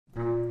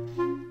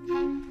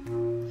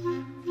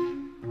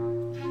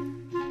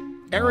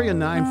Area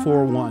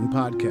 941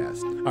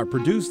 podcasts are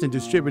produced and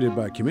distributed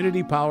by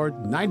community-powered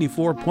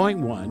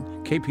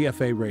 94.1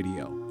 KPFA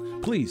Radio.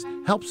 Please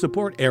help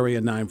support Area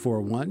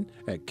 941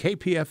 at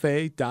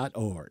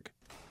kpfa.org.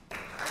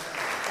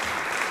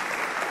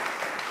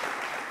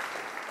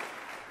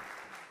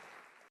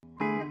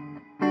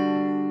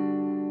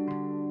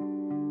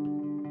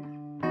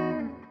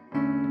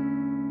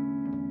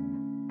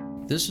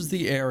 This is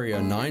the Area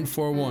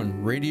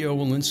 941 Radio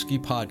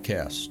Walensky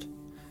podcast.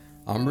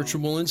 I'm Richard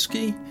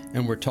Walensky,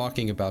 and we're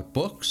talking about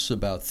books,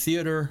 about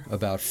theater,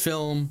 about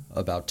film,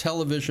 about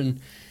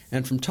television,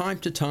 and from time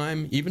to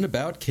time, even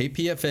about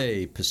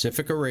KPFA,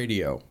 Pacifica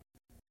Radio.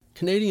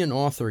 Canadian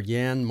author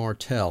Yann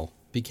Martel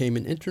became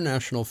an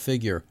international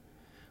figure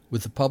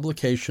with the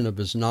publication of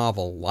his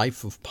novel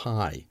Life of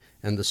Pi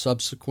and the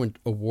subsequent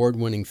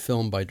award-winning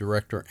film by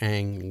director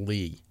Ang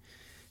Lee.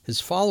 His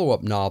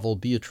follow-up novel,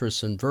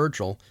 Beatrice and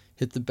Virgil,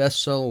 hit the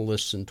bestseller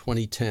list in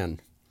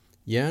 2010.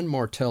 Yann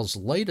Martel's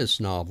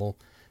latest novel,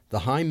 The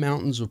High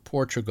Mountains of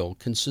Portugal,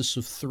 consists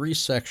of 3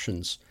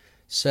 sections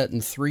set in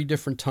 3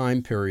 different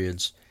time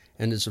periods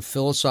and is a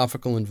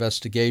philosophical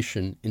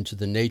investigation into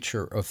the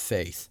nature of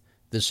faith.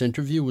 This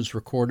interview was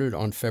recorded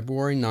on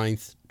February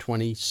 9th,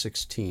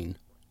 2016.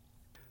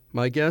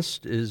 My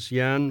guest is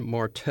Yann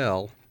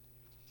Martel,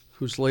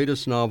 whose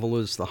latest novel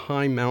is The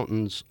High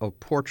Mountains of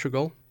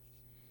Portugal.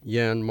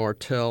 Yann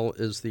Martel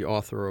is the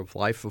author of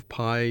Life of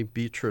Pi,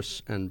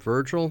 Beatrice, and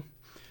Virgil.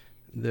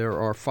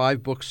 There are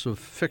 5 books of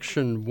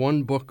fiction,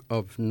 1 book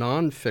of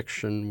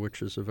nonfiction,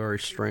 which is a very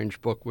strange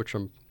book, which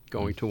I'm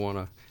going to want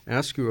to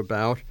ask you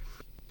about.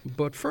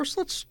 But first,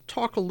 let's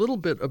talk a little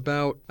bit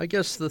about, I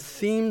guess, the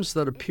themes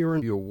that appear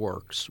in your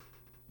works.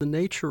 The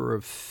nature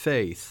of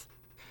faith.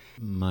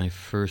 My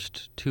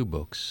first 2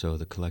 books, so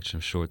the collection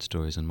of short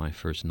stories and my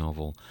first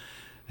novel,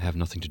 have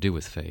nothing to do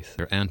with faith.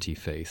 They're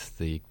anti-faith.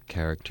 The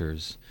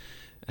characters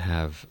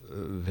have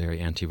very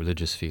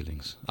anti-religious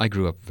feelings. I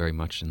grew up very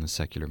much in the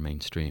secular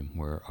mainstream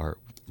where art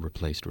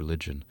replaced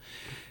religion.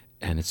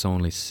 And it's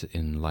only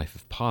in Life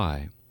of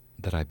Pi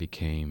that I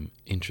became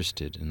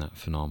interested in that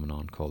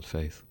phenomenon called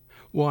faith.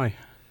 Why?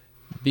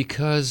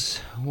 Because,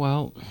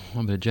 well,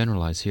 I'm going to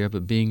generalize here,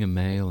 but being a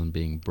male and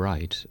being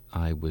bright,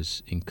 I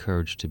was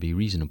encouraged to be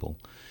reasonable.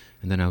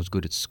 And then I was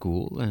good at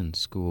school, and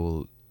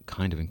school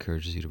kind of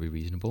encourages you to be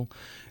reasonable.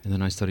 And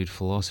then I studied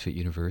philosophy at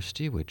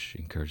university, which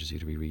encourages you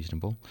to be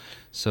reasonable.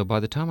 So by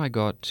the time I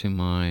got to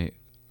my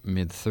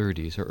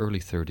mid-30s or early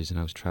 30s and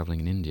I was traveling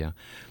in India,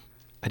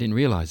 I didn't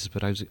realize this,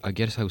 but I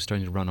guess I was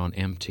starting to run on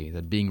empty,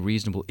 that being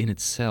reasonable in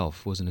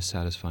itself wasn't a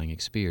satisfying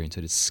experience,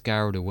 that it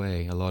scoured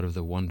away a lot of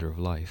the wonder of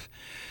life,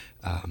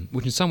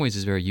 which in some ways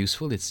is very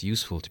useful. It's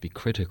useful to be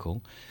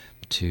critical,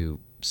 to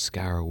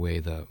scour away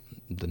the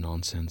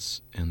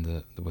nonsense and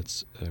the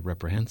what's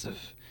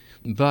reprehensive.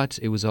 But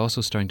it was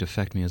also starting to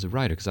affect me as a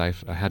writer, because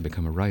I had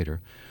become a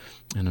writer,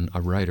 and a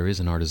writer is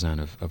an artisan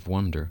of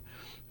wonder.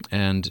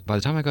 And by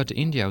the time I got to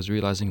India, I was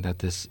realizing that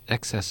this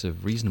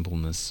excessive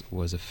reasonableness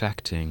was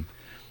affecting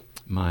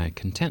my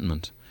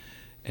contentment.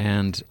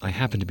 And I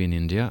happened to be in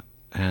India,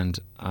 and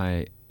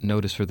I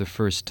noticed for the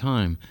first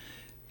time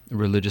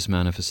religious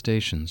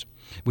manifestations,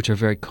 which are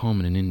very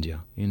common in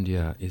India.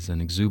 India is an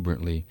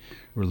exuberantly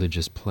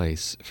religious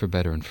place, for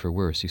better and for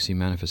worse. You see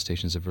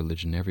manifestations of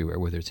religion everywhere,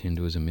 whether it's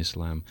Hinduism,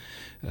 Islam,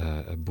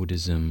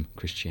 Buddhism,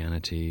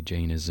 Christianity,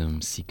 Jainism,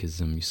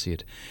 Sikhism, you see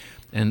it.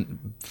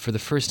 And for the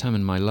first time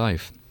in my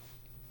life,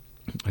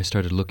 I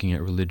started looking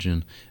at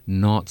religion,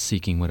 not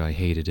seeking what I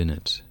hated in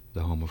it,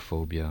 the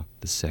homophobia,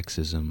 the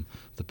sexism,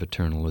 the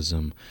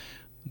paternalism,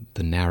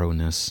 the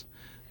narrowness.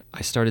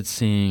 I started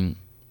seeing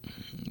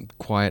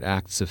quiet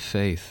acts of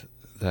faith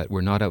that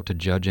were not out to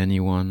judge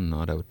anyone,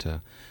 not out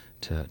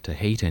to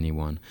hate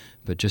anyone,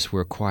 but just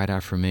were a quiet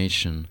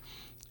affirmation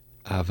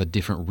of a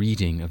different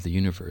reading of the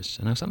universe.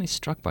 And I was suddenly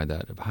struck by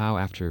that, of how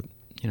after,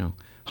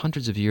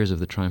 hundreds of years of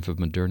the triumph of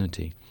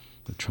modernity,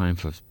 the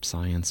triumph of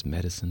science,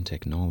 medicine,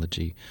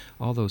 technology,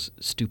 all those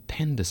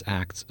stupendous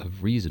acts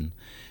of reason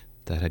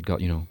that had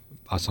got,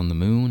 us on the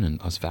moon and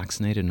us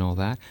vaccinated and all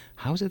that,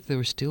 how is it there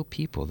were still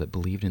people that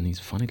believed in these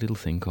funny little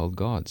thing called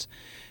gods?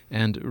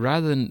 And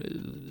rather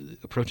than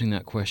approaching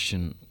that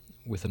question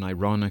with an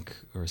ironic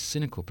or a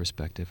cynical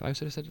perspective, I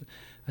said,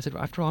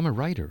 after all, I'm a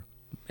writer.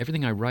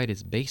 Everything I write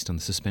is based on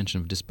the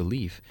suspension of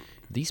disbelief.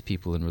 These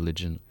people in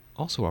religion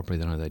also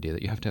operate on the idea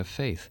that you have to have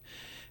faith.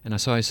 And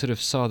so I sort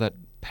of saw that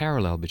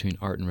parallel between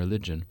art and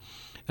religion.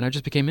 And I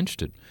just became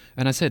interested.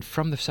 And I said,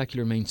 from the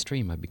secular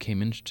mainstream, I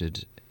became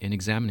interested in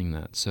examining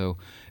that. So,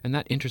 and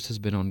that interest has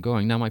been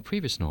ongoing. Now, my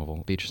previous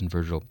novel, Beatrice and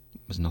Virgil,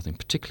 was nothing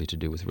particularly to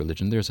do with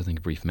religion. There's, I think,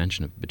 a brief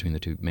mention of between the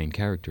 2 main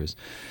characters.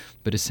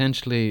 But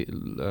essentially,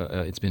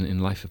 it's been in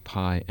Life of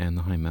Pi and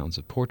The High Mountains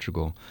of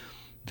Portugal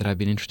that I've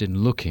been interested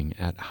in looking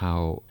at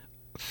how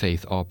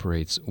faith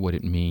operates, what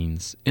it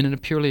means, in a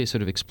purely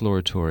sort of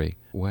exploratory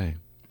way.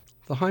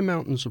 The High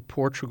Mountains of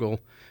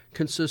Portugal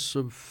consists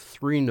of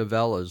 3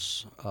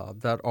 novellas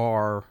that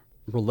are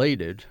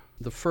related.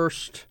 The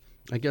first,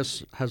 I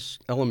guess, has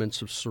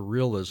elements of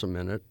surrealism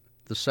in it.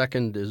 The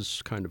second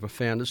is kind of a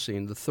fantasy,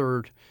 and the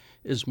third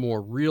is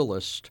more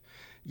realist,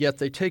 yet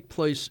they take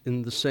place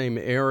in the same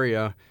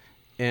area,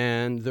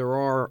 and there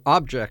are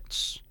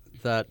objects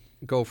that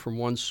go from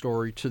one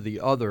story to the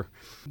other.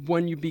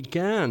 When you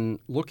began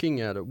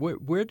looking at it,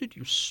 where did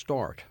you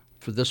start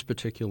for this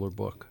particular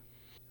book?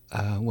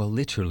 Well,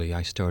 literally,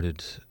 I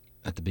started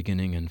at the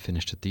beginning and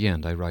finished at the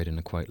end. I write in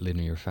a quite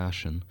linear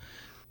fashion.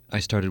 I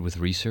started with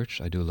research.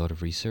 I do a lot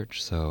of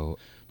research. So,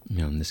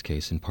 in this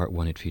case, in part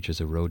one, it features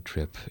a road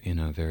trip in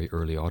a very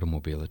early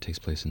automobile. It takes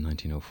place in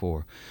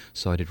 1904.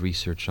 So I did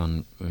research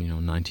on,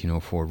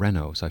 1904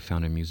 Renaults. I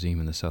found a museum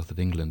in the south of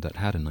England that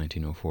had a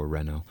 1904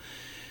 Renault.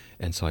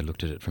 And so I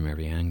looked at it from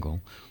every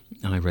angle.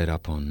 I read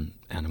up on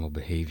animal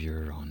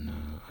behavior,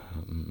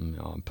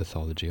 on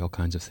pathology, all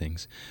kinds of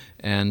things.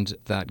 And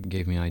that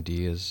gave me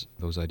ideas.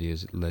 Those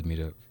ideas led me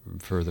to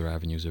further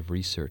avenues of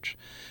research.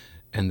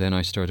 And then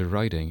I started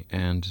writing.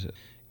 And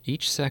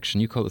each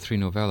section, you call it 3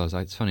 novellas.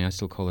 It's funny, I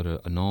still call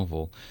it a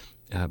novel.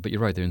 But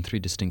you're right, they're in 3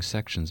 distinct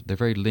sections. They're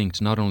very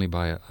linked, not only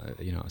by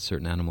a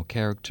certain animal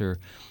character,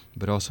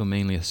 but also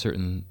mainly a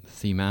certain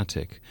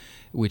thematic,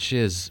 which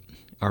is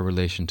our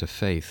relation to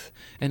faith.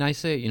 And I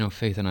say,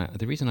 faith, and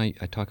the reason I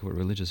talk about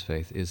religious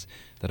faith is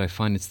that I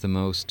find it's the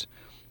most,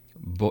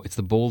 it's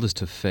the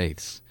boldest of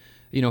faiths.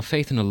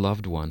 Faith in a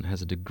loved one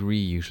has a degree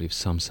usually of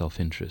some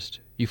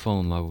self-interest. You fall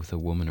in love with a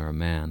woman or a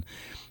man,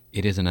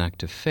 it is an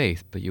act of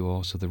faith, but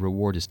the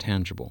reward is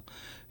tangible,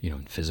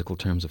 in physical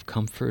terms of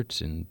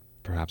comfort, and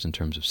perhaps in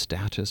terms of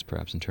status,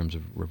 perhaps in terms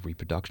of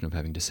reproduction, of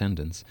having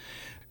descendants.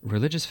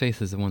 Religious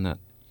faith is the one that,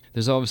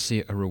 there's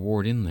obviously a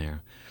reward in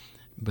there,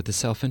 but the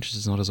self-interest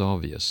is not as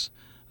obvious.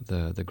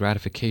 The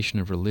gratification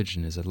of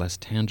religion is a less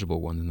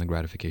tangible one than the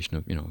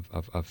gratification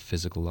of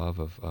physical love,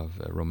 of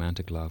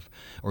romantic love,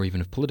 or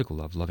even of political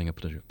love, loving a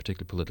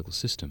particular political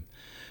system.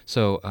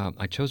 So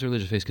I chose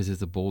religious faith because it's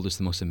the boldest,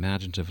 the most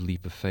imaginative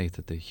leap of faith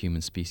that the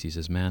human species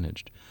has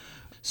managed.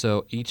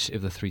 So each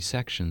of the 3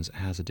 sections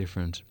has a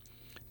different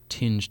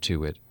tinge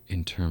to it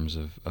in terms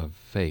of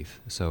faith.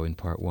 So in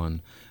part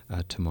 1,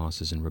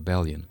 Tomas is in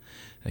rebellion.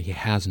 He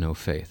has no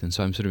faith. And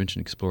so I'm sort of interested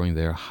in exploring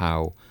there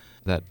how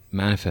that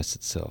manifests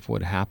itself,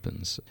 what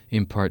happens.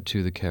 In part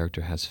 2, the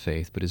character has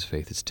faith, but his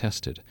faith is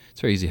tested.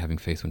 It's very easy having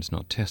faith when it's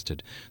not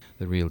tested.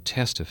 The real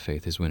test of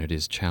faith is when it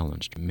is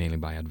challenged, mainly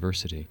by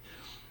adversity.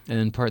 And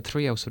in part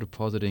 3, I was sort of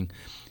positing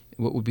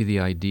what would be the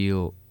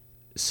ideal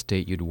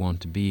state you'd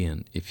want to be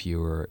in if you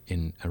were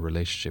in a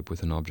relationship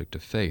with an object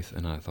of faith.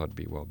 And I thought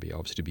it'd be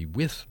obviously to be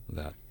with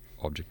that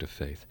object of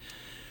faith.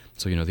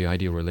 So, the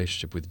ideal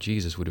relationship with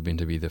Jesus would have been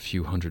to be the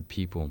few hundred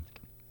people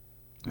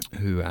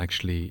who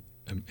actually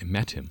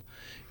met him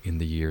in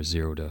the year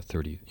 0 to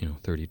 30,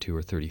 32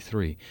 or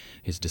 33.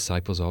 His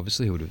disciples,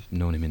 obviously, who would have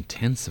known him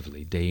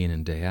intensively, day in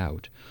and day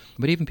out.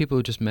 But even people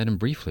who just met him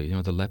briefly,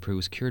 the leper who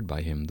was cured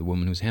by him, the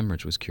woman whose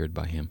hemorrhage was cured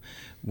by him.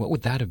 What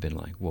would that have been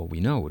like? Well, we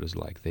know what it was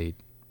like. They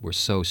were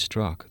so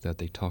struck that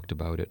they talked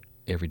about it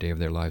every day of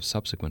their lives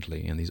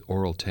subsequently, and these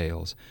oral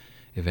tales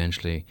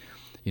eventually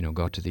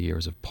got to the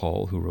ears of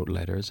Paul, who wrote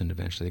letters, and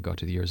eventually got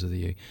to the ears of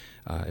the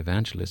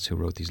evangelists who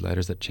wrote these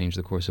letters that changed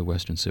the course of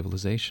Western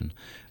civilization.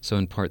 So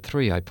in part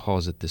 3, I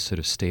posit this sort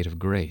of state of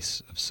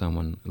grace of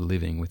someone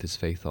living with his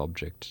faith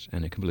object,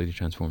 and it completely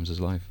transforms his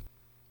life.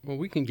 Well,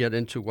 we can get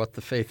into what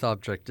the faith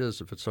object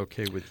is, if it's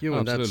okay with you. Oh,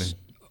 and absolutely. That's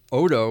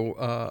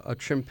Odo, a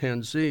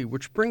chimpanzee,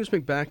 which brings me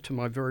back to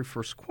my very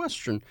first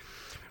question.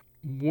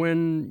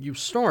 When you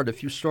start,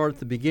 if you start at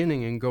the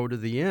beginning and go to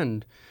the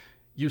end,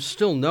 you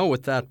still know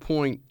at that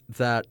point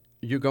that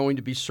you're going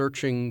to be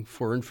searching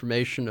for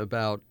information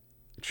about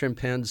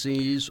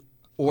chimpanzees,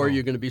 or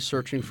you're going to be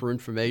searching for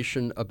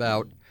information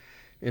about,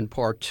 in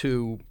part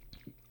 2,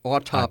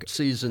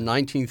 autopsies in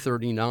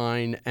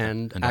 1939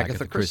 and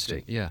Agatha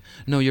Christie. Yeah.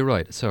 No, you're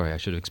right. Sorry, I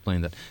should have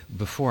explained that.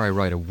 Before I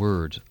write a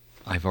word,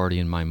 I've already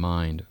in my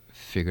mind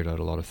figured out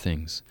a lot of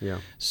things. Yeah.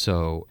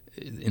 So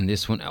in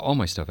this one, all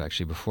my stuff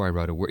actually, before I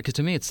write a word, because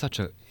to me it's such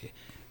a...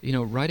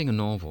 writing a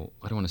novel,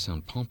 I don't want to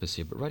sound pompous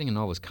here, but writing a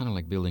novel is kind of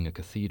like building a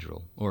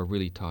cathedral or a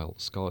really tall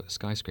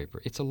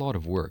skyscraper. It's a lot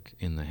of work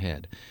in the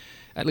head.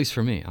 At least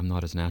for me. I'm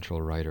not as natural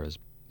a writer as,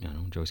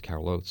 Joyce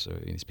Carol Oates or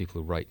these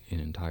people who write in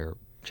entire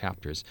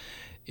chapters.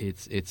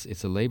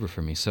 It's a labor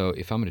for me. So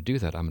if I'm going to do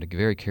that, I'm going to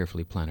very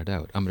carefully plan it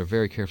out. I'm going to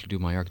very carefully do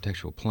my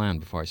architectural plan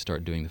before I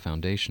start doing the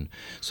foundation.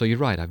 So you're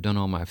right,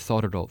 I've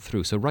thought it all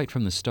through. So right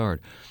from the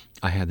start,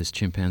 I had this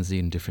chimpanzee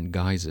in different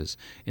guises.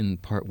 In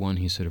part 1,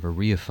 he's sort of a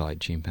reified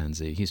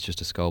chimpanzee. He's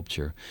just a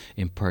sculpture.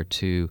 In part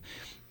 2,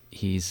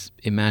 he's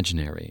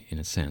imaginary in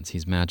a sense.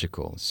 He's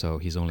magical, so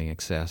he's only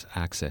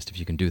accessed if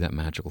you can do that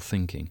magical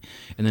thinking.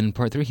 And then in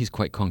part 3, he's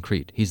quite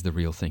concrete. He's the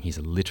real thing. He's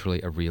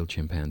literally a real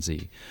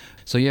chimpanzee.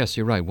 So yes,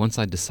 you're right. Once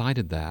I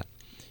decided that,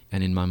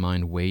 and in my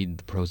mind weighed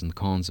the pros and the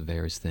cons of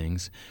various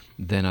things,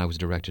 then I was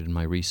directed in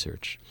my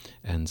research.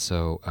 And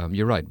so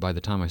you're right. By the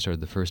time I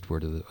started the first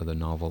word of the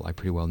novel, I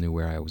pretty well knew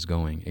where I was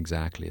going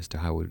exactly as to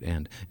how it would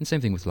end. And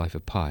same thing with Life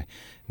of Pi.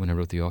 When I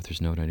wrote the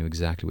author's note, I knew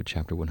exactly what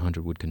chapter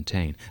 100 would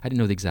contain. I didn't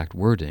know the exact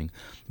wording,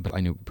 but I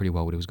knew pretty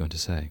well what it was going to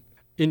say.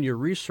 In your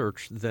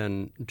research,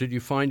 then, did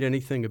you find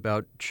anything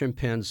about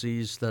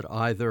chimpanzees that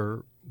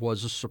either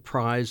was a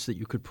surprise that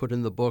you could put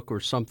in the book, or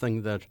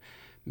something that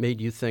made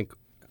you think,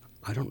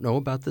 I don't know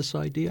about this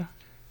idea?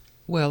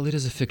 Well, it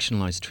is a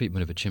fictionalized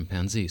treatment of a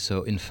chimpanzee.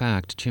 So, in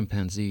fact,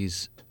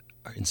 chimpanzees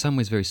are in some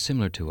ways very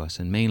similar to us,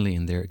 and mainly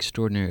in their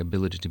extraordinary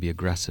ability to be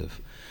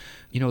aggressive.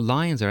 You know,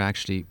 lions are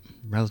actually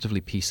relatively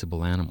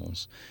peaceable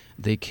animals.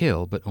 They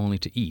kill, but only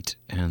to eat,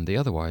 and they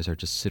otherwise are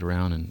just sit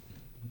around and,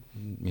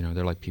 you know,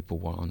 they're like people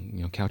on,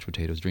 you know, couch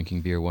potatoes,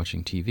 drinking beer,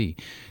 watching TV.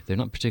 They're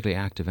not particularly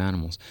active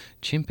animals.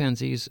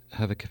 Chimpanzees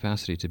have a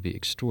capacity to be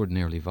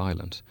extraordinarily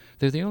violent.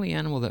 They're the only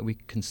animal that we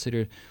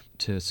consider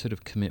to sort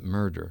of commit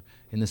murder,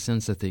 in the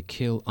sense that they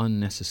kill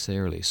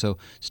unnecessarily. So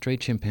stray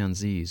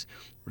chimpanzees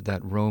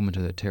that roam into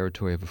the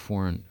territory of a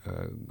foreign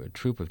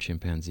troop of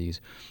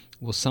chimpanzees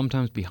will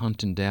sometimes be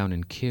hunted down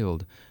and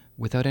killed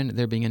without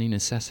there being any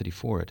necessity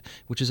for it,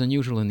 which is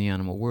unusual in the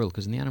animal world,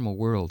 because in the animal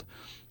world,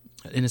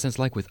 in a sense,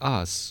 like with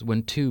us,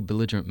 when two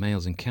belligerent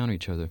males encounter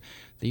each other,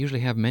 they usually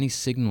have many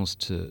signals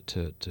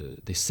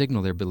they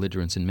signal their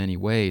belligerence in many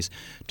ways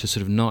to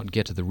sort of not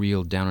get to the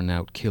real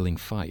down-and-out killing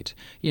fight.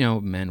 You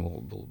know, men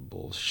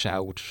will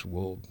shout,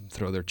 will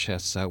throw their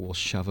chests out, will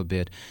shove a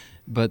bit,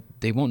 but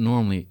they won't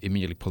normally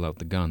immediately pull out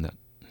the gun that,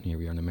 here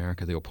we are in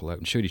America, they'll pull out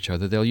and shoot each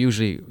other. They'll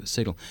usually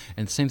signal.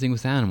 And the same thing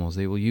with animals.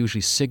 They will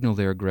usually signal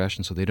their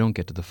aggression so they don't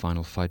get to the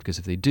final fight, because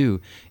if they do,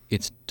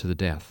 it's to the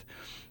death.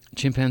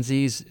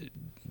 Chimpanzees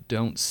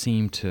don't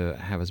seem to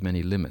have as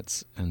many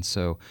limits, and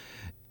so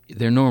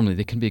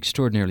they can be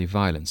extraordinarily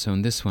violent. So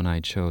in this one I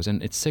chose,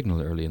 and it's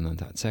signaled early in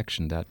that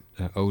section, that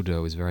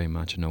Odo is very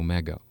much an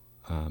omega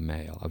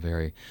male, a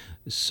very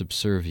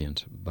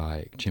subservient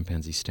by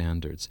chimpanzee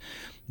standards,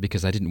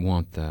 because I didn't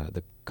want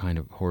the kind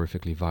of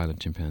horrifically violent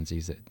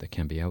chimpanzees that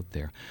can be out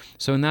there.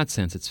 So in that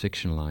sense, it's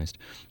fictionalized.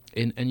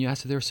 And you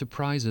asked if there are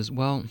surprises.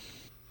 Well,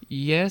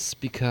 yes,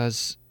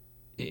 because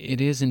it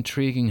is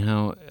intriguing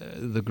how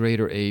the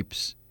greater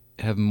apes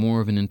have more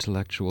of an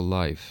intellectual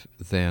life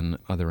than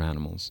other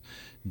animals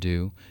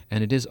do,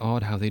 and it is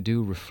odd how they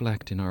do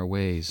reflect in our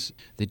ways.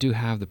 They do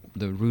have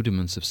the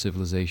rudiments of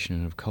civilization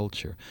and of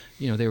culture.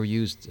 You know, they were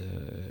used,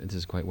 this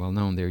is quite well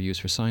known, they were used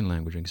for sign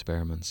language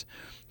experiments.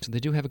 So they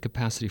do have a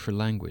capacity for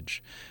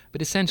language.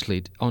 But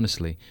essentially,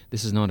 honestly,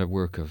 this is not a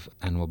work of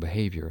animal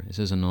behavior. This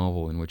is a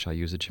novel in which I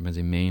use a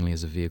chimpanzee mainly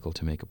as a vehicle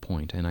to make a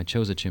point. And I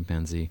chose a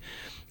chimpanzee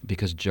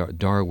because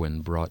Darwin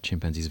brought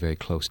chimpanzees very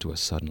close to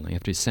us suddenly.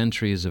 After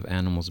centuries of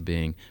animals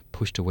being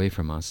pushed away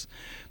from us,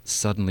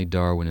 suddenly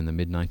Darwin in the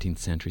mid-19th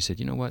century said,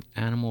 you know what,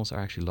 animals are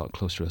actually a lot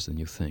closer to us than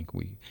you think.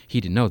 He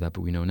didn't know that,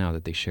 but we know now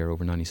that they share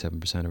over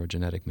 97% of our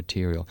genetic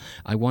material.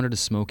 I wanted a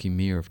smoky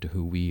mirror to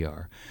who we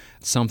are,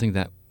 something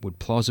that would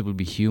plausibly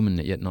be human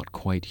yet not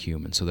quite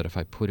human, so that if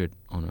I put it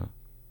on a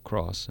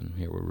cross, and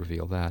here we'll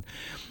reveal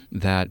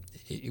that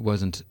it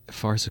wasn't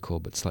farcical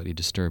but slightly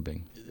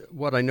disturbing.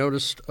 What I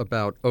noticed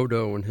about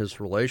Odo and his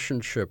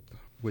relationship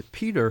with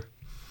Peter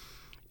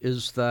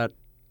is that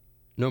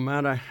no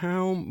matter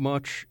how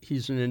much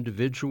he's an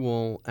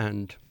individual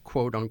and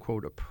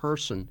quote-unquote a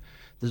person,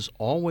 there's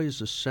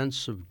always a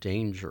sense of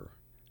danger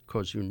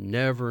because you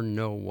never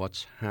know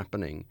what's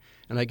happening.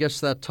 And I guess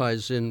that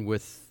ties in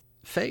with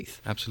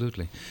faith.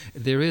 Absolutely.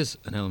 There is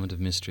an element of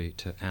mystery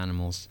to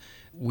animals,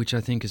 which I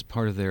think is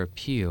part of their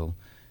appeal.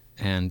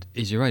 And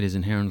as you're right, is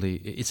inherently...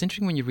 It's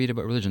interesting when you read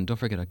about religion. Don't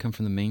forget, I come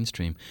from the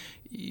mainstream.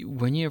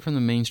 When you're from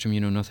the mainstream, you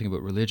know nothing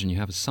about religion. You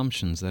have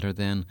assumptions that are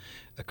then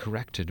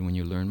corrected when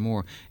you learn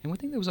more. And one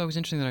thing that was always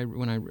interesting that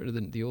when I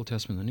read the Old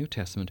Testament and the New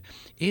Testament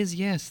is,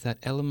 yes, that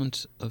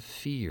element of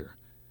fear.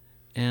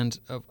 And,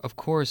 of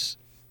course...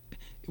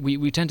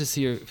 We tend to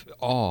see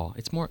awe.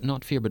 It's more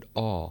not fear, but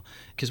awe,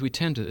 because we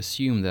tend to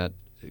assume that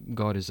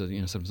God is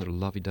some sort of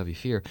lovey-dovey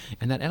fear,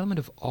 and that element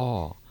of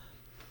awe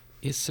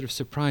is sort of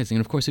surprising.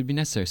 And of course, it'd be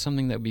necessary.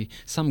 Something that would be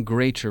some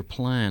greater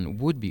plan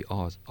would be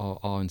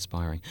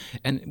awe-inspiring.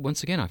 And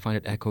once again, I find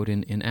it echoed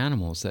in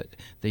animals that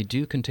they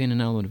do contain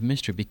an element of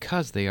mystery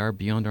because they are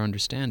beyond our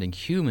understanding.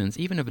 Humans,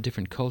 even of a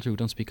different culture who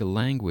don't speak a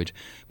language,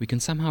 we can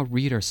somehow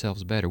read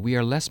ourselves better. We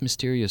are less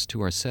mysterious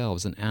to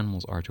ourselves than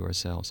animals are to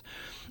ourselves.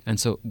 And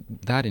so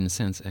that, in a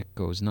sense,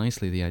 echoes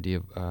nicely the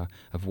idea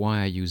of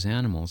why I use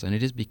animals. And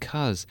it is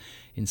because,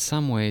 in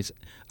some ways,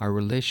 our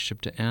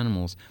relationship to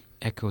animals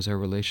echoes our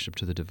relationship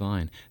to the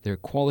divine. There are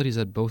qualities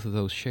that both of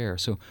those share.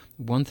 So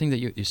one thing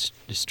that is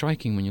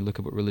striking when you look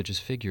at religious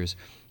figures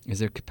is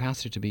their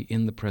capacity to be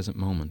in the present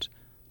moment,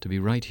 to be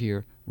right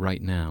here,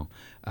 right now.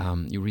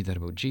 You read that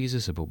about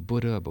Jesus, about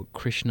Buddha, about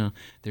Krishna.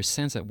 There's a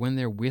sense that when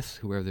they're with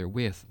whoever they're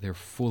with, they're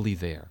fully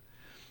there.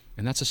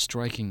 And that's a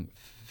striking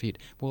feat.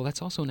 Well,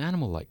 that's also an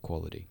animal-like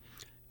quality.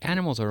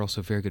 Animals are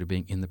also very good at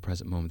being in the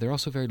present moment. They're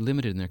also very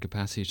limited in their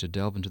capacity to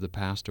delve into the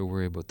past or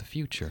worry about the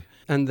future.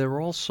 And they're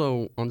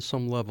also, on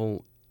some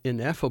level,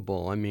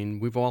 ineffable. I mean,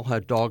 we've all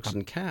had dogs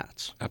and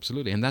cats.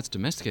 Absolutely, and that's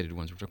domesticated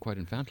ones, which are quite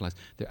infantilized.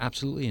 They're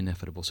absolutely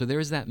ineffable. So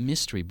there is that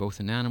mystery, both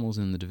in animals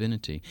and in the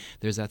divinity.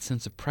 There's that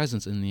sense of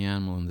presence in the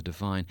animal and the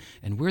divine,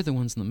 and we're the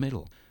ones in the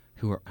middle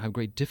who have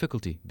great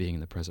difficulty being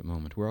in the present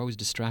moment. We're always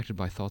distracted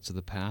by thoughts of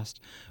the past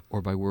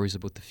or by worries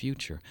about the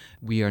future.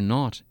 We are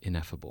not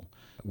ineffable.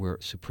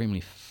 We're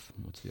supremely,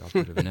 what's the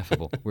opposite of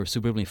ineffable? We're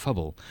supremely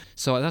fubble.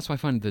 So that's why I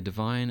find the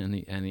divine and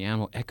the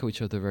animal echo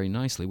each other very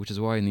nicely, which is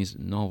why in these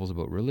novels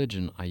about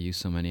religion I use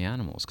so many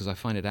animals, because I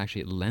find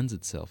it lends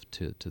itself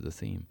to the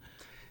theme.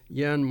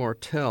 Yann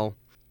Martel,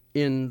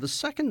 in the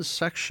second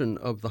section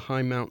of the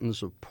High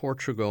Mountains of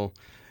Portugal,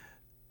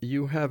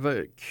 you have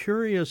a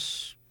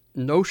curious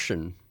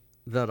notion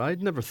that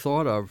I'd never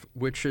thought of,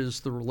 which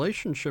is the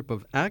relationship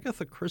of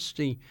Agatha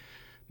Christie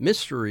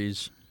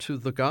mysteries to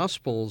the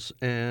Gospels.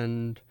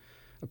 And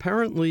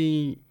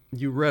apparently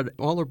you read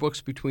all her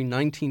books between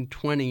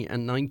 1920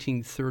 and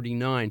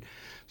 1939.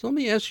 So let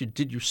me ask you,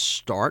 did you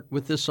start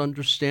with this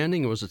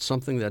understanding, or was it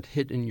something that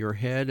hit in your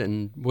head,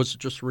 and was it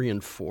just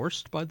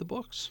reinforced by the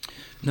books?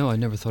 No, I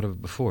never thought of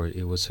it before.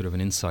 It was sort of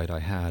an insight I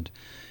had.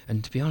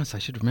 And to be honest, I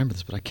should remember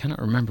this, but I cannot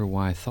remember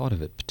why I thought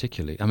of it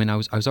particularly. I mean, I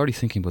was already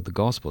thinking about the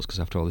Gospels, because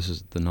after all,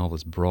 the novel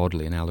is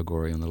broadly an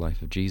allegory on the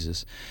life of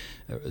Jesus,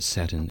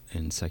 set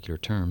in secular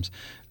terms.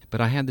 But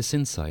I had this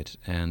insight,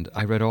 and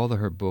I read all of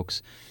her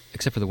books,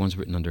 except for the ones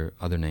written under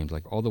other names,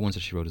 like all the ones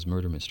that she wrote as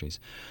murder mysteries.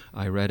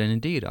 I read, and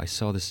indeed, I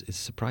saw this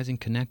surprising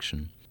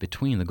connection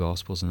between the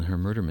Gospels and her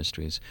murder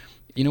mysteries.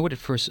 You know what it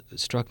first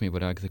struck me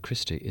about Agatha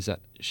Christie is that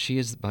she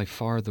is by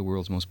far the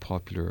world's most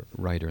popular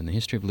writer in the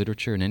history of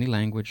literature in any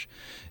language.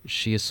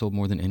 She has sold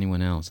more than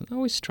anyone else. And it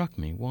always struck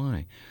me.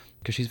 Why?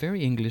 Because she's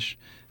very English,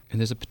 and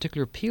there's a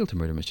particular appeal to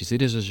murder mysteries.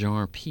 It is a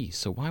genre piece.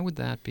 So why would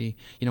that be?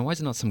 Why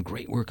is it not some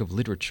great work of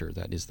literature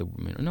that is the...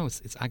 No,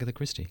 it's Agatha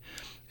Christie.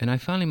 And I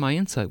finally, my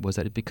insight was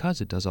that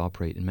because it does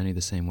operate in many of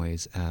the same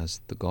ways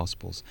as the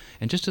Gospels.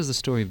 And just as the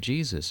story of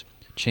Jesus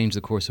changed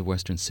the course of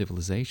Western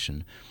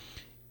civilization,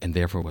 and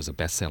therefore was a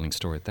best-selling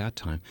story at that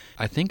time,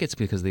 I think it's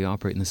because they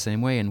operate in the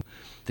same way, and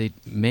they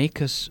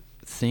make us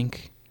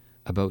think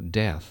about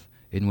death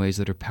in ways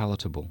that are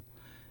palatable.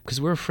 Because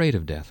we're afraid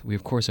of death. We,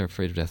 of course, are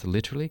afraid of death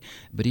literally,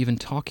 but even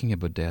talking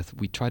about death,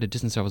 we try to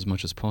distance ourselves as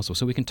much as possible.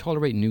 So we can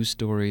tolerate news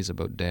stories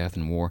about death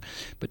and war,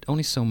 but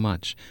only so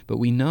much. But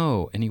we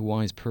know, any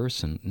wise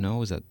person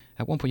knows that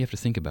at one point you have to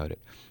think about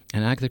it.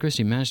 And Agatha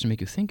Christie managed to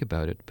make you think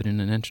about it, but in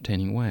an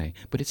entertaining way.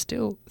 But it's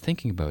still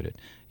thinking about it.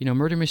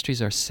 Murder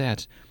mysteries are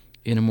set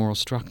in a moral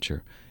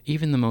structure.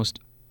 Even the most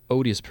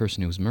odious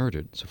person who was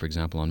murdered, so for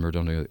example on Murder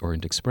on the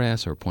Orient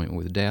Express or Appointment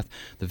with Death,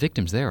 the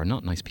victims there are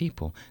not nice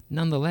people.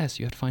 Nonetheless,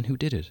 you have to find who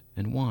did it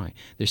and why.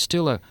 There's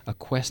still a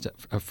quest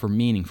for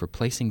meaning, for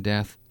placing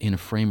death in a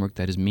framework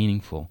that is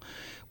meaningful.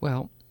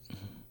 Well,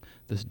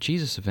 the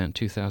Jesus event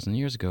 2,000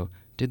 years ago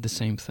did the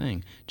same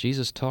thing.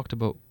 Jesus talked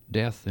about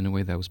death in a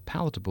way that was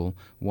palatable.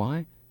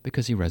 Why?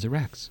 Because he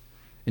resurrects.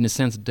 In a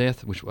sense,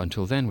 death, which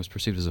until then was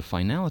perceived as a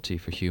finality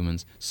for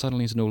humans,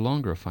 suddenly is no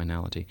longer a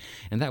finality.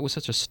 And that was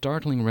such a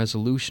startling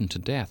resolution to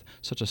death,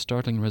 such a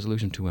startling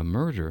resolution to a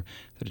murder,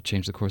 that it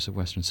changed the course of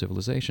Western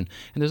civilization.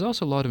 And there's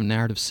also a lot of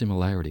narrative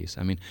similarities.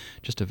 I mean,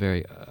 just I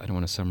don't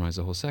want to summarize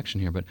the whole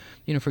section here, but,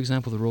 for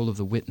example, the role of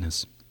the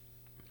witness.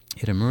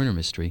 In a murder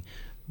mystery,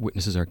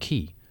 witnesses are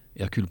key.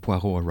 Hercule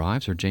Poirot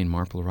arrives, or Jane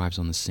Marple arrives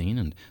on the scene,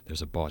 and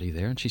there's a body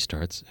there, and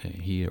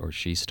he or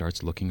she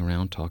starts looking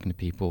around, talking to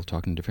people,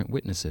 talking to different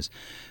witnesses.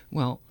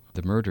 Well,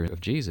 the murder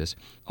of Jesus,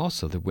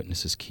 also the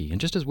witness is key.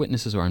 And just as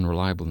witnesses are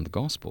unreliable in the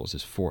Gospels,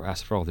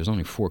 there's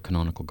only 4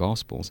 canonical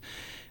Gospels.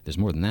 There's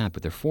more than that,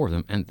 but there are 4 of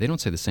them, and they don't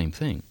say the same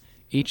thing.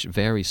 Each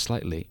varies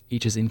slightly.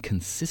 Each is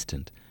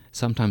inconsistent.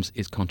 Sometimes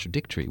is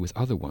contradictory with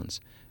other ones.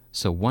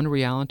 So one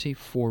reality,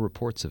 4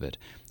 reports of it.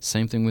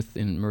 Same thing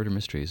in murder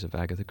mysteries of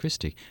Agatha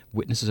Christie.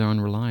 Witnesses are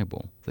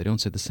unreliable. They don't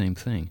say the same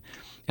thing.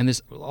 And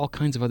there's all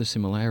kinds of other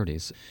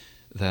similarities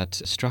that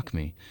struck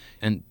me.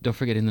 And don't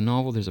forget, in the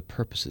novel, there's a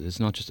purpose. It's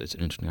not just it's an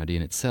interesting idea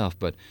in itself,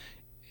 but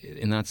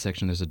in that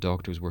section, there's a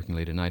doctor who's working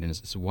late at night, and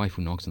it's a wife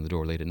who knocks on the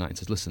door late at night and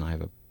says, listen, I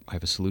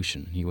have a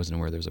solution. He wasn't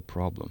aware there was a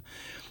problem.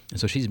 And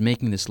so she's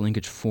making this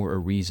linkage for a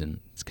reason.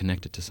 It's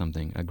connected to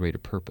something, a greater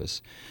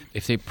purpose.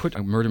 If they put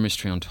a murder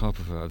mystery on top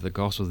of the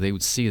Gospel, they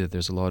would see that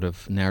there's a lot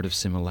of narrative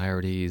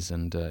similarities,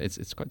 and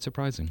it's quite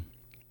surprising.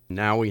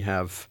 Now we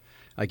have,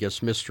 I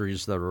guess,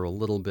 mysteries that are a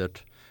little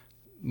bit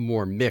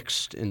more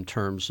mixed in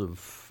terms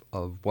of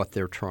what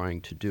they're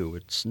trying to do.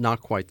 It's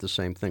not quite the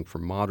same thing for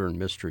modern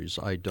mysteries,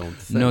 I don't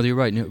think. No, you're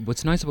right.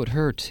 What's nice about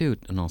her, too,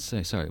 and I'll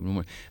say, sorry, one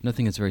more,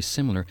 nothing that's very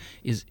similar,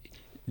 is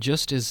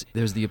just as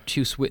there's the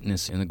obtuse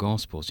witness in the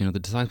Gospels, the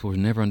disciples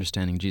were never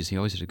understanding Jesus. He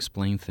always had to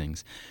explain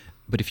things.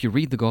 But if you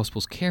read the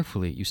Gospels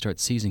carefully, you start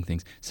seizing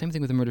things. Same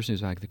thing with the murder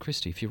mysteries of Agatha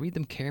Christie. If you read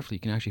them carefully, you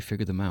can actually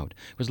figure them out.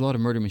 There's a lot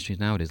of murder mysteries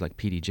nowadays, like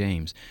P.D.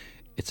 James.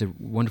 It's a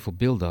wonderful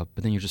build-up,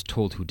 but then you're just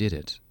told who did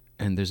it.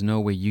 And there's no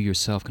way you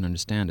yourself can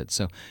understand it.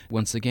 So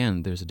once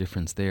again, there's a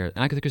difference there.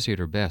 Agatha Christie at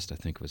her best, I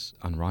think, was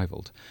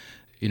unrivaled.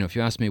 If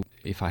you ask me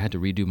if I had to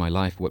redo my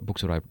life, what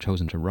books would I have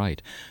chosen to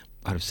write,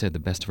 I'd have said the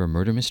best of her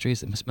murder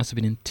mysteries. It must have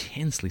been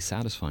intensely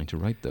satisfying to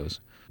write those.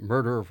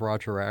 Murder of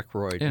Roger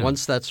Ackroyd. Yeah.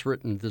 Once that's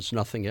written, there's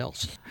nothing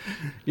else.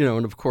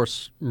 And of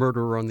course,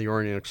 Murder on the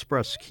Orient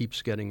Express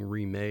keeps getting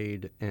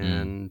remade.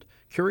 And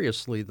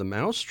curiously, The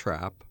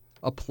Mousetrap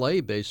a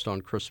play based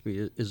on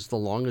Crispy is the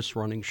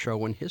longest-running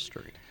show in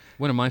history.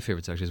 One of my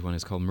favorites, actually, is one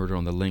that's called Murder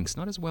on the Links.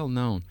 Not as well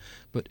known,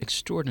 but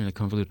extraordinarily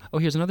convoluted. Oh,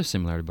 here's another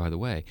similarity, by the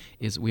way,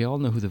 is we all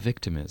know who the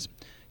victim is.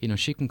 You know,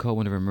 she can call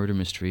one of her murder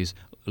mysteries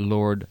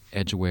Lord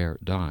Edgware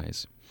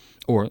Dies.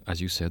 Or, as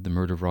you said, the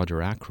murder of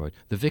Roger Ackroyd.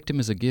 The victim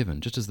is a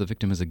given, just as the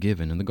victim is a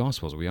given in the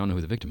Gospels. We all know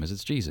who the victim is.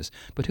 It's Jesus.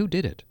 But who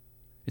did it?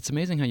 It's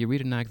amazing how you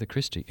read an Agatha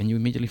Christie and you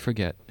immediately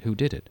forget who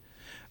did it.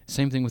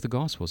 Same thing with the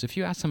Gospels. If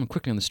you ask someone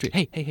quickly on the street,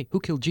 hey,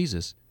 who killed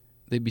Jesus?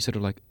 They'd be sort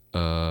of like,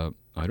 I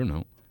don't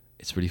know.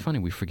 It's really funny.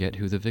 We forget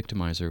who the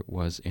victimizer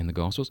was in the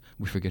Gospels.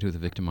 We forget who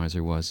the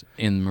victimizer was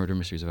in Murder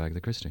Mysteries of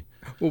Agatha Christie.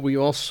 Well, we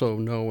also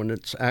know, and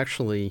it's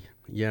actually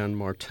Yann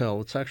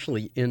Martel, it's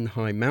actually in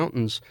High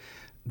Mountains,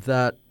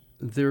 that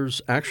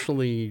there's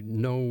actually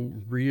no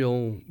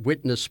real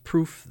witness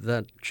proof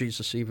that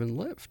Jesus even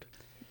lived.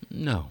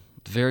 No.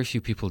 Very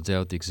few people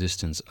doubt the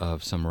existence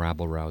of some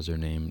rabble-rouser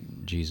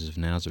named Jesus of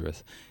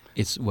Nazareth.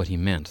 It's what he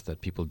meant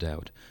that people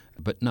doubt.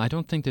 But no, I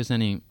don't think there's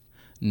any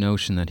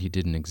notion that he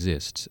didn't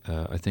exist.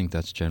 I think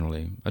that's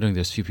generally... I don't think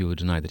there's few people who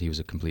deny that he was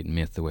a complete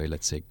myth, the way,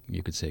 let's say,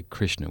 you could say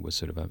Krishna was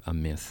sort of a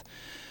myth,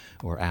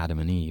 or Adam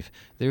and Eve.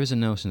 There is a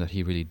notion that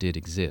he really did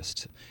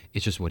exist.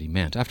 It's just what he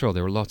meant. After all,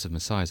 there were lots of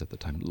messiahs at the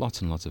time,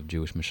 lots and lots of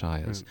Jewish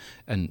messiahs,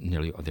 and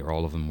nearly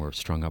all of them were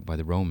strung up by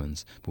the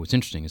Romans. But what's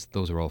interesting is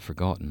those are all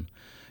forgotten.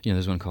 You know,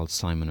 there's one called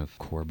Simon of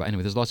Cor. But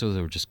anyway, there's lots of those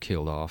that were just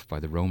killed off by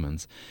the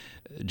Romans.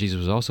 Jesus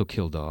was also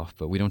killed off,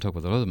 but we don't talk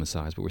about the other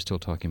messiahs, but we're still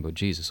talking about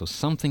Jesus. So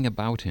something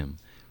about him,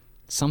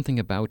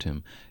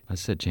 I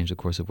said, changed the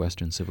course of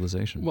Western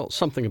civilization. Well,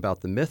 something about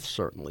the myth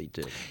certainly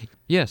did.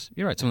 Yes,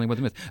 you're right, something about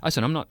the myth. I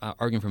said, I'm not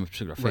arguing from a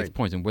particular faith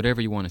point, and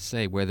whatever you want to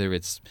say, whether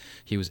it's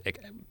he was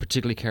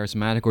particularly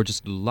charismatic or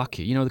just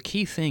lucky. You know, the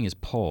key thing is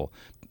Paul.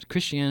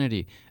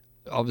 Christianity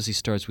obviously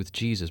starts with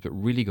Jesus, but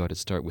really got to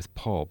start with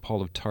Paul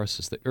of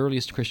Tarsus. The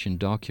earliest Christian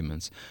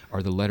documents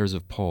are the letters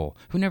of Paul,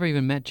 who never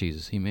even met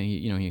Jesus.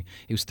 He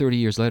was 30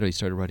 years later he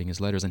started writing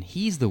his letters, and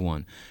he's the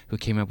one who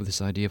came up with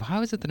this idea of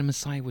how is it that a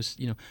Messiah was,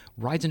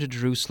 rides into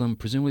Jerusalem,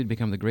 presumably to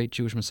become the great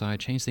Jewish Messiah,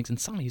 change things, and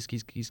suddenly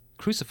he's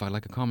crucified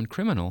like a common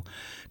criminal,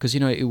 because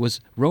it was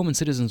Roman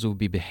citizens who would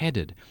be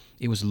beheaded.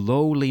 It was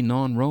lowly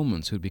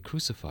non-Romans who would be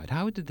crucified.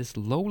 How did this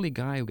lowly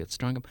guy who gets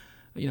strung up,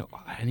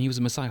 and he was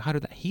a Messiah. How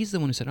did that? He's the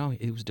one who said,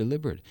 it was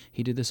deliberate.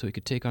 He did this so he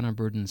could take on our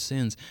burden and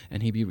sins,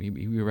 and he'd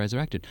be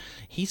resurrected.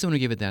 He's the one who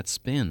gave it that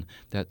spin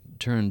that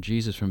turned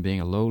Jesus from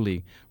being a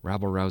lowly,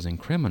 rabble-rousing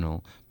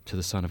criminal to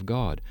the Son of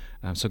God.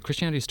 So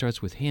Christianity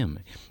starts with him.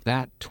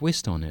 That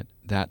twist on it,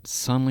 that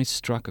suddenly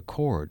struck a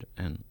chord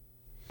and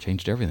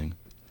changed everything.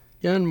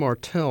 Yann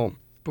Martel,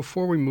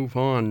 before we move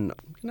on,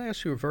 can I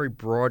ask you a very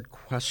broad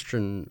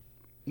question?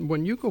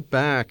 When you go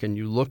back and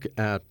you look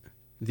at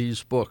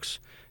these books,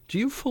 do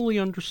you fully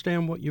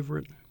understand what you've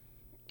written?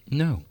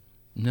 No.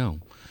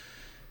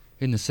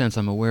 In the sense,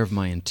 I'm aware of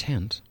my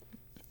intent,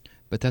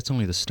 but that's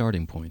only the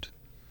starting point.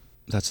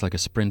 That's like a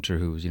sprinter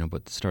who's, at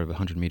the start of a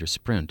 100-meter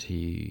sprint,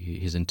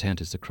 his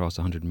intent is to cross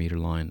a 100-meter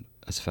line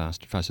as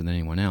faster than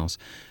anyone else.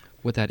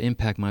 What that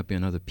impact might be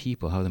on other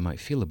people, how they might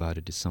feel about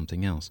it, is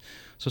something else.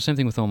 So same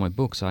thing with all my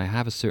books. I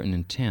have a certain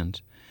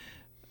intent,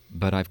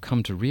 but I've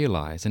come to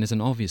realize, and it's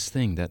an obvious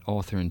thing, that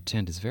author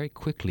intent is very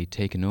quickly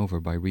taken over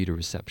by reader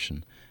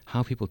reception.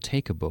 How people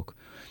take a book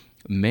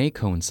may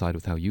coincide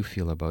with how you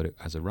feel about it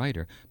as a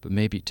writer, but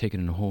maybe take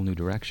it in a whole new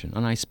direction.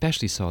 And I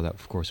especially saw that,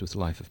 of course, with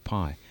Life of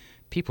Pi.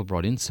 People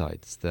brought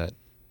insights that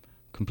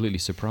completely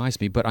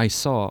surprised me, but I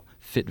saw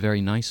fit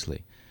very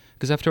nicely.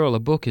 Because after all, a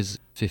book is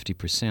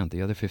 50%.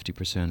 The other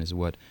 50% is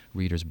what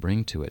readers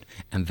bring to it.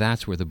 And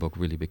that's where the book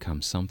really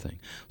becomes something.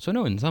 So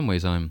no, in some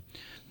ways I'm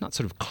not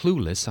sort of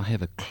clueless. I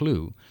have a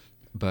clue,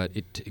 but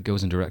it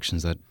goes in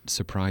directions that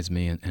surprise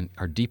me and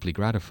are deeply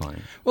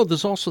gratifying. Well,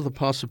 there's also the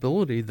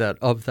possibility that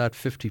of that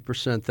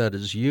 50% that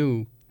is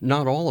you,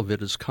 not all of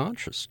it is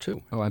conscious,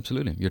 too. Oh,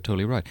 absolutely. You're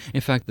totally right.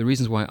 In fact, the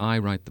reasons why I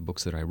write the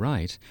books that I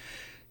write,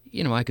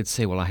 I could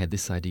say, well, I had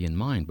this idea in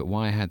mind, but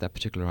why I had that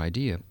particular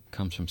idea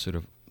comes from sort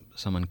of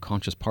some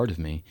unconscious part of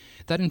me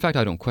that, in fact,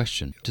 I don't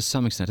question. To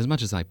some extent, as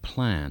much as I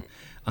plan,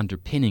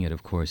 underpinning it,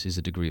 of course, is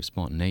a degree of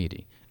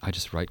spontaneity. I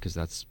just write because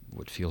that's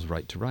what feels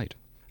right to write.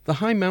 The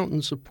high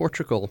mountains of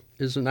Portugal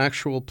is an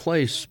actual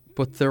place,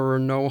 but there are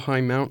no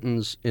high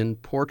mountains in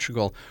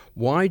Portugal.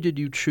 Why did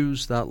you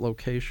choose that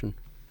location?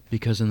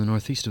 Because in the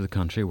northeast of the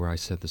country, where I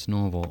set this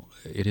novel,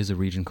 it is a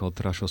region called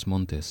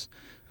Trás-os-Montes.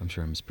 I'm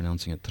sure I'm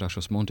mispronouncing it,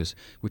 Trás-os-Montes,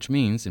 which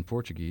means, in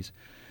Portuguese,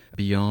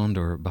 beyond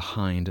or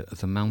behind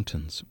the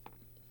mountains.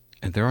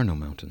 And there are no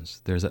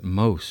mountains. There's at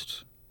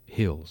most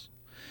hills,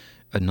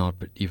 and not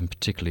even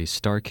particularly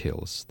stark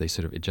hills.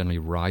 It generally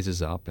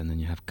rises up, and then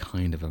you have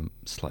kind of a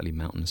slightly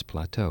mountainous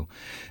plateau.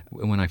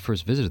 When I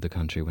first visited the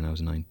country when I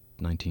was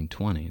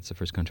 1920, it's the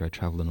first country I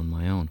traveled in on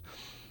my own,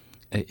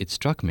 it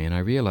struck me, and I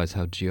realized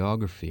how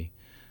geography,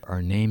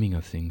 our naming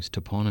of things,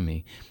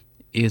 toponymy,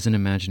 is an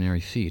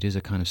imaginary feat, is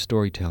a kind of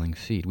storytelling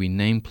feat. We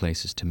name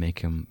places to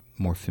make them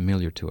more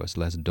familiar to us,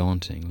 less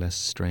daunting, less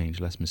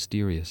strange, less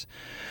mysterious.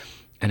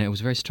 And I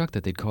was very struck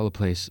that they'd call a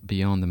place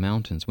beyond the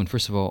mountains, when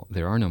first of all,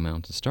 there are no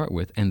mountains to start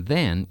with, and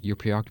then your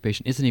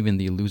preoccupation isn't even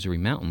the illusory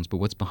mountains, but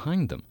what's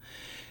behind them.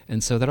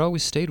 And so that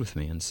always stayed with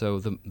me. And so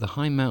the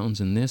high mountains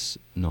in this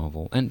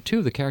novel, and two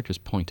of the characters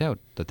point out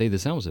that they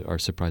themselves are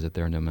surprised that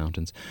there are no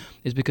mountains,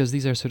 is because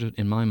these are sort of,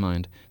 in my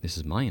mind, this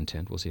is my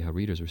intent, we'll see how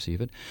readers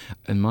receive it,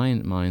 in my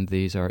mind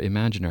these are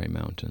imaginary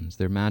mountains,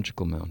 they're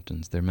magical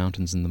mountains, they're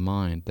mountains in the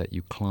mind that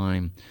you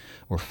climb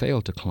or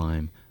fail to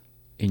climb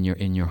in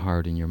your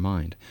heart, in your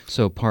mind.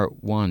 So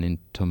part one in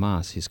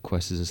Tomas, his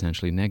quest is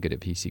essentially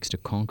negative. He seeks to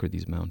conquer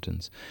these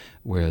mountains.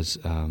 Whereas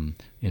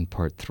in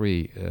part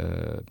three,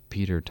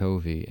 Peter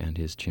Tovey and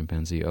his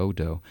chimpanzee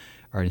Odo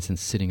are in a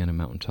sense sitting on a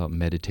mountaintop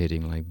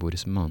meditating like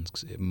Buddhist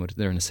monks.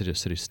 They're in a sort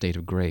of state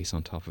of grace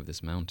on top of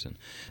this mountain.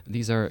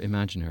 These are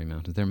imaginary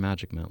mountains. They're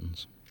magic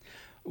mountains.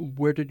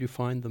 Where did you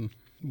find them?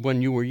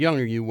 When you were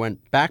younger, you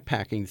went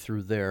backpacking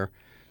through there.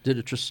 Did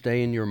it just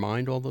stay in your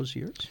mind all those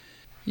years?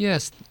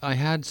 Yes, I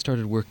had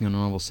started working on a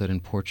novel set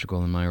in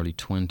Portugal in my early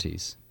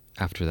 20s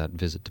after that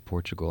visit to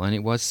Portugal. And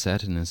it was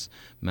set in this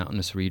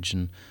mountainous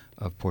region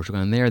of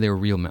Portugal. And there were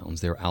real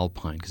mountains. They were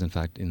alpine, because in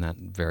fact, in that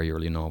very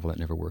early novel, that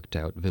never worked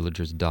out.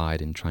 Villagers died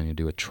in trying to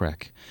do a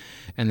trek.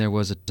 And there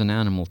was an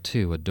animal,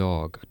 too, a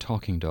dog, a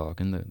talking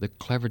dog. And the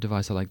clever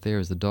device I like there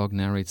is the dog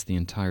narrates the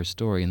entire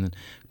story. And then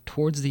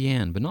towards the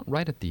end, but not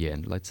right at the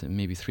end, let's say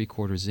maybe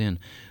 3/4 in,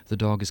 the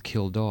dog is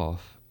killed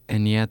off.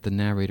 And yet the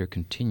narrator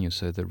continues,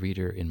 so the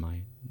reader in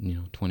my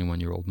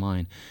 21-year-old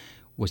mind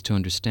was to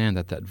understand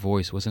that that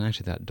voice wasn't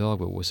actually that dog,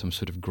 but was some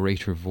sort of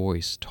greater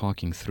voice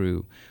talking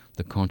through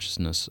the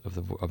consciousness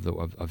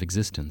of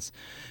existence.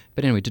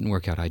 But anyway, it didn't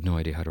work out. I had no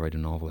idea how to write a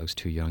novel. I was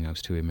too young. I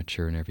was too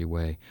immature in every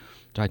way.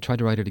 I tried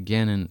to write it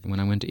again, and when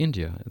I went to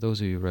India,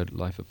 those of you who read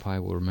Life of Pi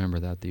will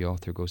remember that the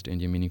author goes to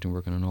India meaning to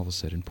work on a novel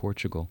set in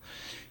Portugal.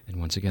 And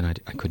once again, I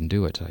couldn't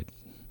do it.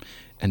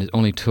 And it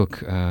only took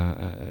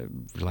the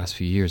last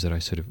few years that I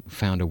sort of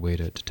found a way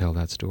to tell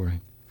that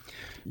story.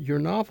 Your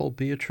novel,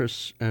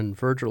 Beatrice and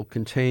Virgil,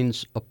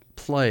 contains a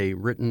play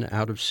written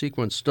out of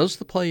sequence. Does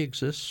the play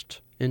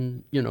exist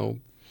in,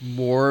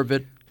 more of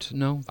it?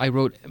 No, I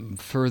wrote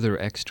further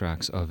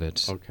extracts of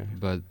it, okay,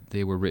 but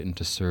they were written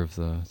to serve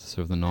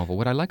the novel.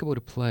 What I like about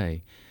a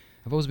play,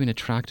 I've always been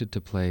attracted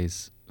to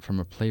plays from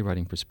a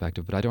playwriting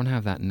perspective, but I don't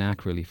have that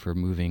knack really for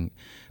moving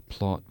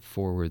plot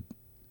forward,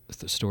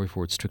 the story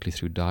forward strictly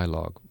through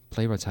dialogue.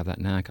 Playwrights have that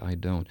knack, I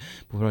don't.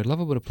 But what I love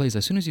about a play is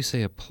as soon as you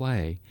say a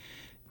play,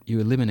 you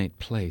eliminate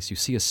place. You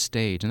see a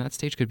stage, and that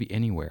stage could be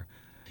anywhere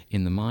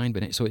in the mind.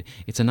 But so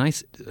it's a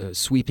nice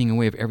sweeping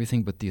away of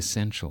everything but the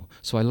essential.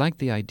 So I liked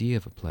the idea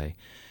of a play,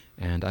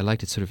 and I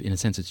liked it sort of, in a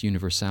sense, its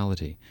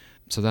universality.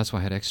 So that's why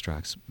I had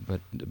extracts.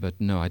 But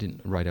no, I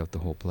didn't write out the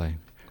whole play.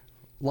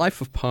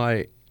 Life of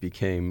Pi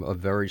became a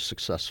very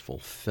successful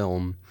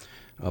film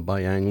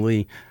by Ang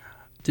Lee.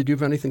 Did you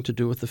have anything to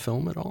do with the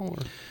film at all?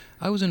 Or?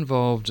 I was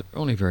involved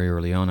only very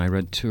early on. I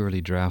read 2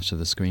 early drafts of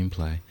the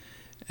screenplay,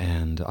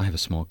 and I have a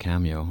small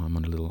cameo. I'm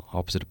on a little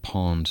opposite a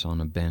pond on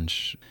a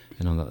bench,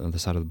 and on the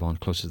side of the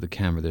pond, close to the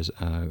camera, there's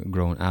a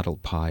grown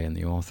adult Pi and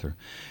the author.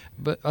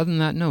 But other than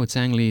that, no, it's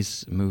Ang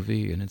Lee's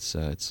movie, and it's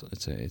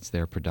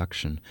their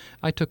production.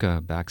 I took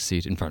a back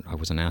seat. In fact, I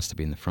wasn't asked to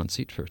be in the front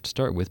seat to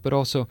start with, but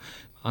also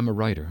I'm a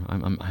writer.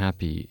 I'm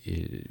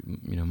happy.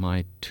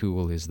 My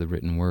tool is the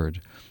written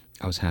word.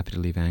 I was happy to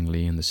leave Ang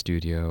Lee in the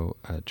studio,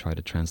 try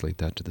to translate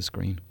that to the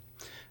screen.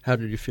 How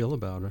did you feel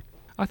about it?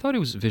 I thought it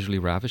was visually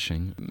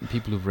ravishing.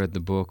 People who've read the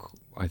book,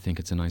 I think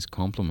it's a nice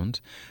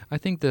compliment. I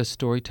think the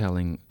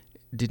storytelling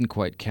didn't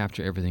quite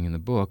capture everything in the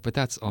book, but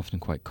that's often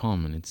quite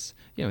common. It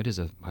is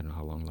I don't know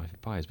how long Life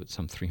of Pi is, but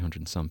some 300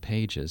 and some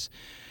pages.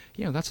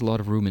 That's a lot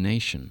of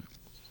rumination,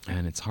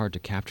 and it's hard to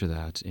capture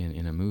that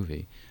in a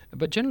movie.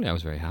 But generally I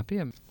was very happy.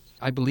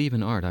 I believe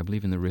in art. I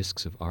believe in the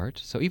risks of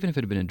art. So even if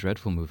it had been a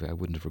dreadful movie, I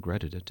wouldn't have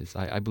regretted it.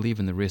 I believe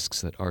in the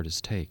risks that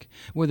artists take.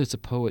 Whether it's a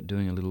poet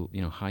doing a little,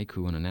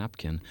 haiku on a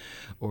napkin,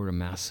 or a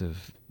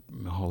massive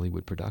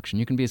Hollywood production.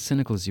 You can be as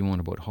cynical as you want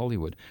about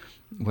Hollywood.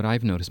 What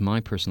I've noticed,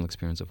 my personal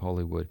experience of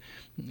Hollywood,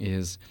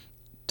 is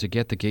to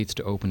get the gates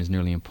to open is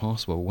nearly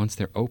impossible. Once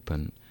they're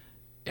open,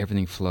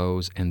 everything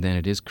flows, and then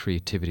it is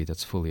creativity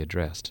that's fully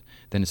addressed.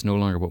 Then it's no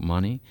longer about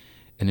money.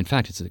 And in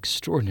fact, it's an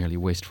extraordinarily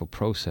wasteful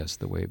process,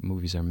 the way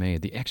movies are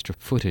made. The extra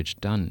footage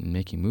done in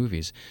making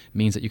movies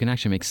means that you can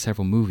actually make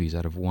several movies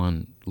out of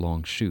one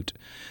long shoot.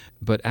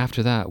 But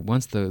after that,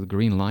 once the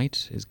green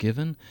light is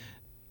given,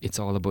 it's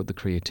all about the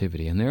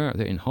creativity. And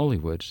in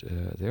Hollywood,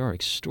 there are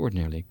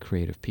extraordinarily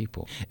creative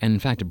people. And in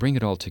fact, to bring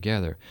it all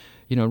together,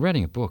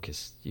 writing a book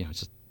is, it's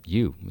just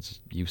you. It's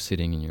just you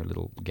sitting in your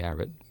little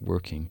garret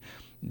working.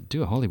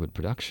 Do a Hollywood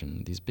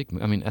production. These big,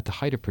 at the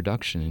height of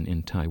production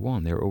in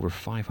Taiwan, there are over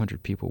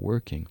 500 people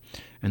working.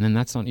 And then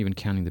that's not even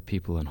counting the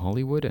people in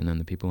Hollywood and then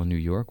the people in New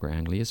York where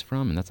Ang Lee is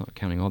from, and that's not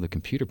counting all the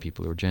computer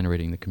people who are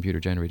generating the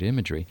computer-generated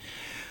imagery.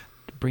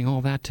 To bring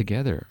all that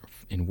together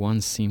in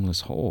one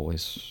seamless whole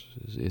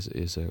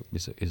is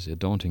a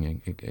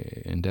daunting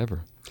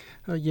endeavor.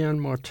 Yann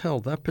Martel,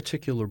 that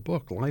particular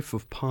book, Life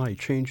of Pi,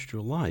 changed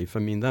your life. I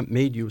mean, that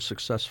made you a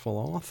successful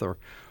author.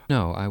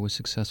 No, I was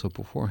successful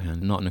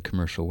beforehand, not in a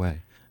commercial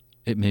way.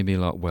 It made me a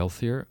lot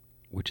wealthier,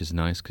 which is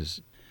nice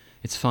because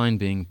it's fine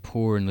being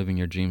poor and living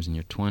your dreams in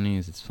your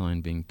 20s. It's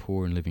fine being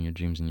poor and living your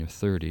dreams in your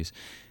 30s.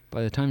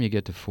 By the time you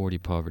get to 40,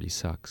 poverty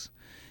sucks.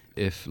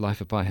 If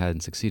Life of Pi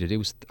hadn't succeeded,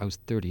 I was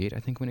 38, I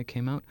think, when it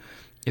came out.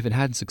 If it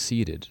hadn't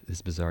succeeded,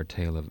 this bizarre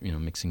tale of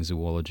mixing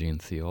zoology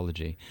and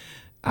theology,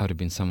 I would have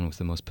been someone with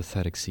the most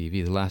pathetic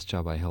CV. The last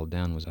job I held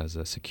down was as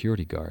a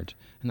security guard,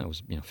 and that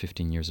was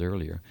 15 years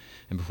earlier.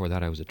 And before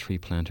that, I was a tree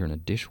planter and a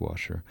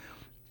dishwasher.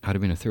 I'd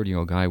have been a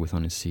 30-year-old guy with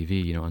on his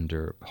CV,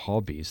 under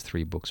hobbies,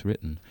 3 books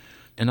written.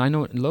 And I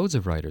know loads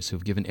of writers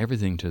who've given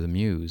everything to the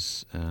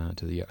muse,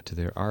 to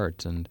their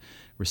art, and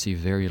receive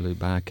very little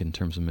back in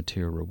terms of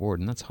material reward,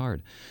 and that's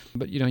hard.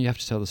 But you have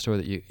to tell the story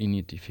that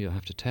you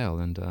have to tell,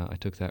 and I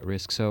took that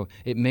risk. So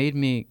it made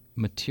me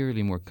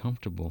materially more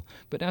comfortable.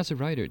 But as a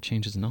writer, it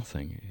changes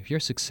nothing. If you're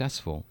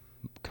successful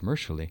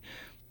commercially,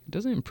 it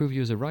doesn't improve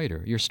you as a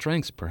writer. Your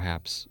strengths,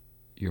 perhaps,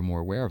 you're more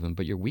aware of them,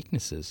 but your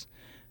weaknesses,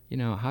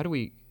 how do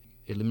we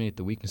eliminate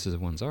the weaknesses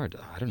of one's art?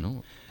 I don't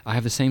know. I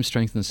have the same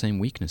strengths and the same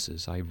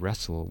weaknesses. I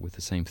wrestle with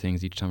the same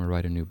things each time I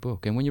write a new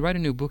book. And when you write a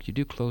new book, you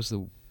do close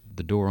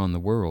the door on the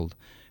world,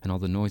 and all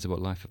the noise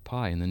about Life of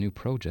Pi. And the new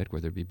project,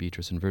 whether it be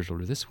Beatrice and Virgil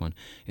or this one,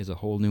 is a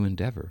whole new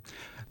endeavor.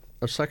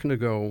 A second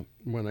ago,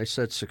 when I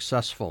said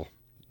successful,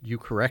 you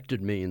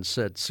corrected me and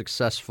said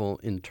successful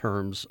in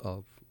terms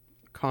of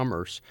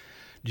commerce.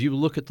 Do you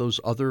look at those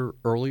other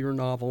earlier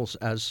novels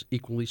as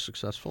equally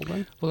successful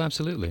then? Well,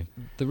 absolutely.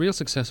 The real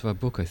success of a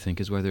book, I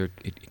think, is whether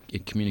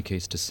it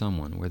communicates to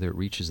someone, whether it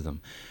reaches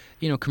them.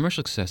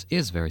 Commercial success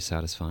is very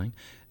satisfying,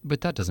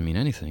 but that doesn't mean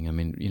anything. I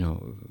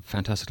mean,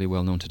 fantastically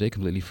well known today,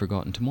 completely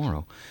forgotten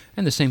tomorrow.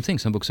 And the same thing,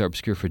 some books are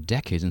obscure for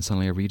decades and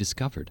suddenly are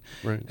rediscovered.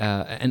 Right.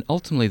 And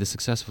ultimately, the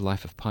success of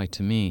Life of Pi,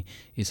 to me,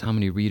 is how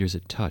many readers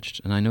it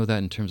touched. And I know that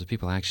in terms of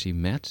people I actually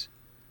met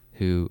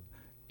who,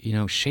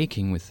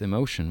 shaking with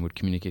emotion would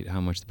communicate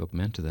how much the book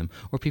meant to them,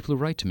 or people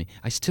who write to me.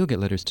 I still get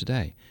letters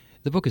today.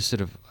 The book is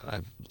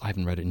I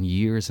haven't read it in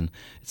years, and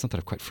it's not that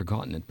I've quite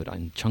forgotten it, but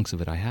in chunks of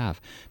it I have.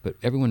 But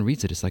everyone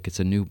reads it, it's like it's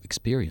a new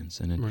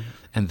experience. And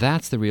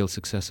that's the real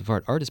success of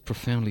art. Art is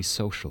profoundly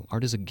social.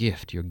 Art is a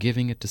gift. You're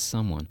giving it to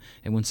someone.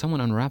 And when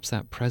someone unwraps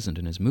that present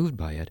and is moved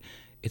by it,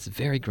 it's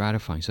very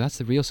gratifying. So that's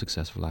the real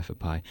success for Life of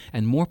Pi.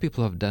 And more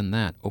people have done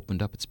that,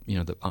 opened up,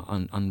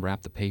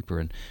 unwrapped the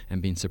paper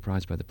and been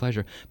surprised by the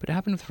pleasure. But it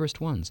happened with the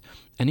first ones.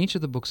 And each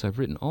of the books I've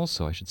written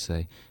also, I should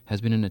say,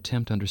 has been an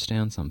attempt to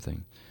understand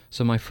something.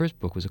 So my first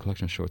book was a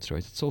collection of short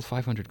stories. It sold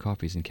 500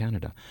 copies in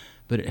Canada.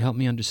 But it helped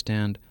me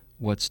understand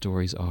what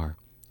stories are.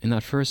 In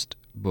that first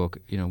book,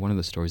 one of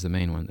the stories, the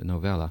main one, the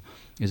novella,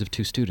 is of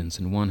 2 students.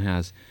 And one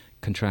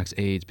contracts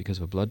AIDS because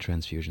of a blood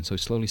transfusion. So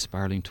he's slowly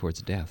spiraling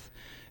towards death.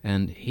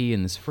 And he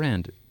and his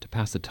friend, to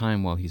pass the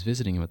time while he's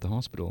visiting him at the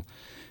hospital,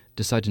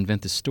 decide to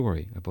invent this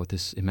story about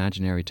this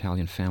imaginary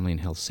Italian family in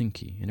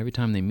Helsinki. And every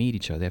time they meet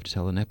each other, they have to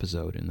tell an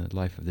episode in the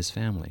life of this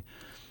family.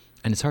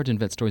 And it's hard to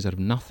invent stories out of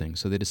nothing,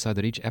 so they decide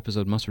that each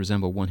episode must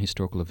resemble one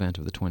historical event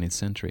of the 20th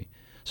century.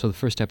 So the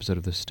first episode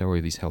of the story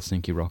of these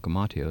Helsinki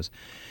Rockamatios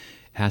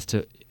has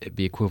to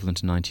be equivalent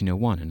to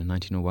 1901. And in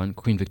 1901,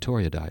 Queen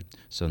Victoria died.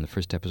 So in the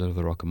first episode of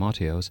the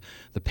Rockamatios,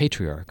 the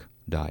patriarch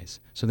dies.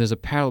 So there's a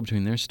parallel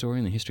between their story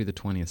and the history of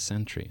the 20th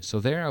century. So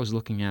there I was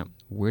looking at,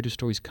 where do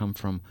stories come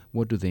from?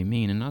 What do they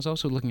mean? And I was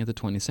also looking at the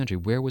 20th century.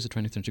 Where was the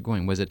 20th century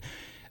going? Was it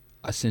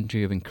a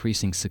century of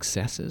increasing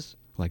successes,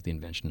 like the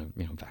invention of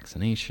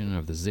vaccination,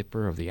 of the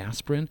zipper, of the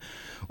aspirin?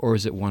 Or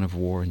is it one of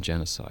war and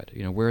genocide?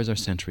 Where is our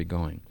century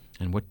going?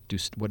 And what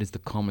is the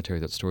commentary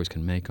that stories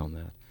can make on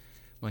that?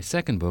 My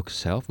second book,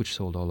 Self, which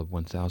sold all of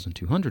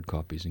 1,200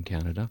 copies in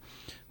Canada,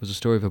 was a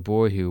story of a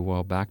boy who,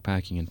 while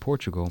backpacking in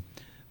Portugal,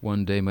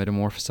 one day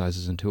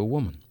metamorphosizes into a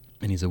woman.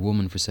 And he's a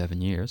woman for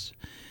 7 years,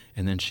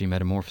 and then she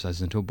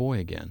metamorphosizes into a boy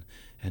again.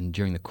 And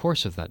during the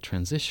course of that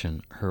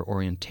transition, her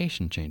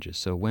orientation changes.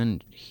 So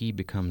when he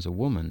becomes a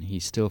woman,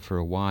 he's still for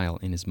a while,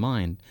 in his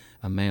mind,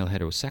 a male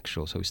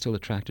heterosexual, so he's still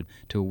attracted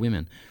to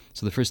women.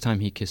 So the first time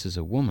he kisses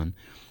a woman,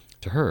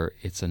 to her,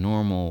 it's a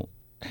normal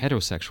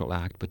heterosexual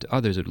act, but to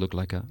others it looked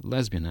like a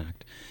lesbian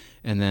act.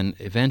 And then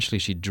eventually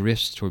she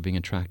drifts toward being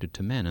attracted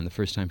to men, and the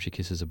first time she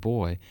kisses a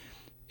boy,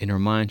 in her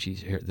mind,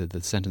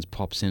 the sentence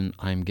pops in,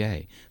 "I'm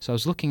gay." So I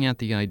was looking at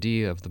the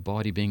idea of the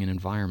body being an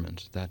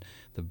environment, that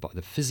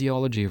the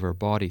physiology of our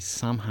body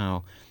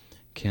somehow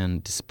can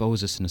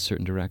dispose us in a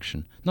certain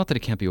direction. Not that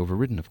it can't be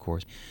overridden, of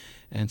course.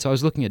 And so I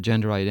was looking at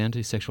gender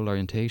identity, sexual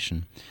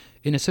orientation,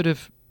 in a sort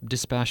of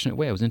dispassionate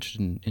way. I was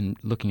interested in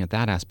looking at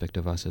that aspect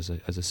of us as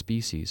a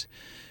species.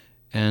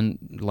 And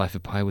Life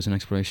of Pi was an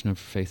exploration of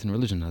faith and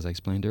religion, as I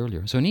explained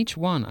earlier. So in each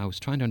one, I was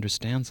trying to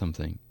understand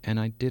something,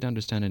 and I did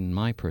understand it in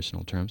my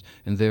personal terms,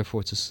 and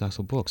therefore it's a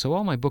successful book. So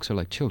all my books are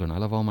like children. I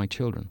love all my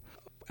children.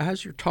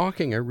 As you're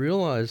talking, I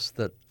realize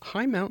that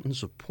high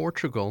mountains of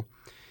Portugal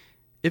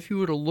If you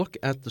were to look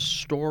at the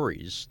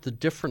stories, the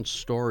different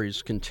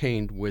stories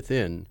contained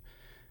within,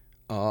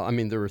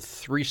 there are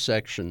 3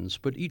 sections,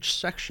 but each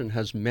section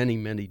has many,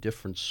 many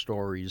different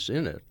stories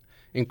in it,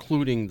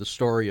 including the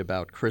story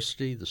about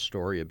Christy, the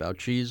story about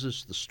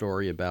Jesus, the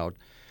story about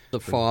the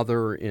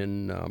father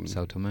in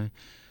Sao Tome.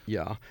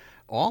 Yeah.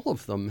 All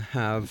of them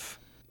have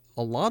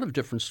a lot of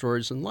different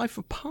stories, and Life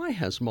of Pi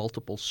has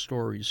multiple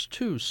stories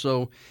too.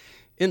 So,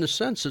 in a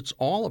sense, it's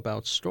all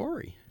about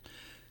story.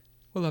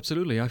 Well,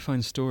 absolutely. I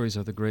find stories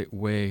are the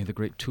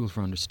great tool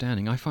for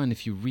understanding. I find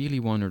if you really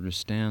want to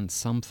understand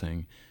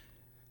something,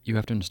 you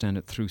have to understand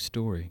it through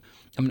story.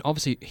 I mean,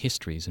 obviously,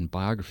 histories and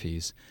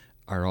biographies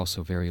are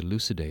also very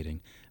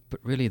elucidating, but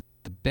really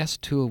the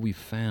best tool we've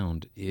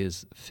found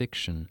is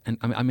fiction. And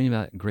I mean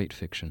about great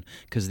fiction,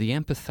 because the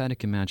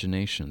empathetic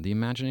imagination, the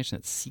imagination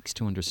that seeks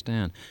to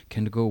understand,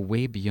 can go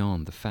way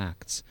beyond the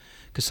facts.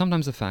 Because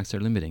sometimes the facts are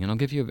limiting. And I'll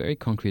give you a very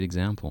concrete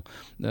example.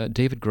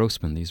 David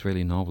Grossman, the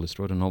Israeli novelist,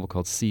 wrote a novel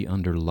called Sea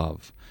Under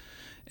Love.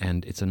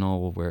 And it's a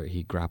novel where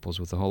he grapples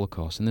with the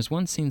Holocaust. And there's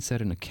one scene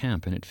set in a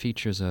camp, and it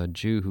features a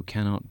Jew who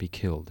cannot be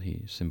killed.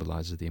 He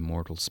symbolizes the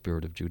immortal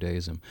spirit of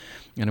Judaism.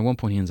 And at one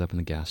point he ends up in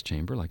the gas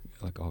chamber, like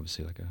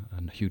obviously like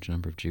a huge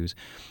number of Jews.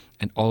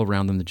 And all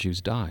around them the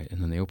Jews die.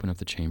 And then they open up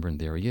the chamber, and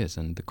there he is.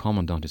 And the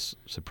commandant is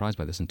surprised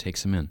by this and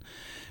takes him in.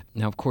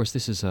 Now, of course,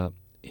 this is a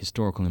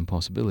historical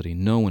impossibility.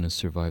 No one has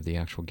survived the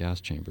actual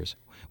gas chambers.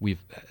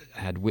 We've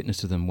had witness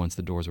to them once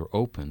the doors were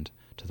opened,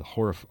 to the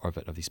horror of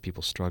it, of these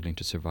people struggling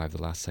to survive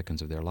the last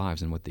seconds of their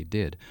lives and what they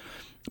did.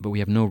 But we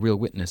have no real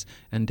witness.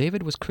 And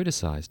David was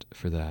criticized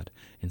for that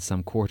in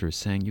some quarters,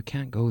 saying, you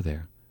can't go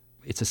there.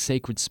 It's a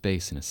sacred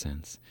space in a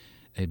sense.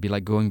 It'd be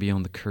like going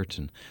beyond the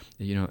curtain,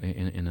 in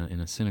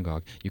a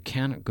synagogue. You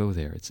cannot go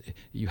there.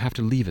 You have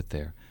to leave it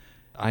there.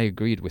 I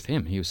agreed with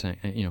him. He was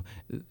saying,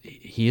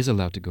 he is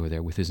allowed to go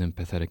there with his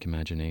empathetic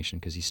imagination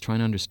because he's trying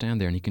to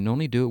understand there, and he can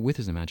only do it with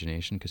his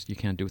imagination because you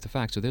can't do it with the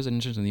facts. So there's an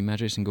interest in the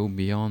imagination go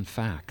beyond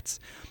facts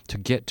to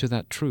get to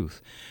that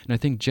truth. And I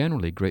think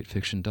generally great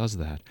fiction does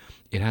that.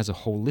 It has a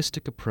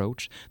holistic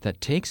approach that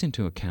takes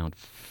into account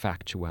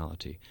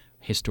factuality,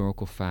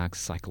 historical facts,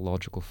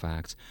 psychological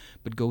facts,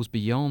 but goes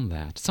beyond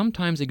that.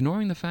 Sometimes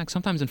ignoring the facts,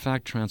 sometimes in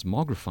fact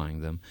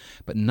transmogrifying them,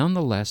 but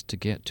nonetheless to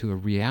get to a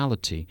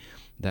reality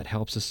that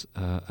helps us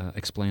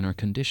explain our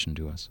condition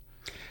to us.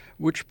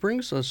 Which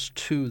brings us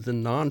to the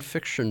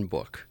nonfiction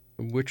book,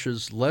 which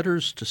is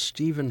Letters to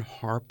Stephen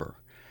Harper.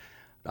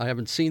 I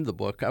haven't seen the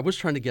book. I was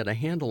trying to get a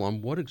handle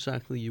on what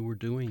exactly you were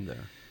doing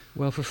there.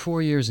 Well, for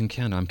 4 years in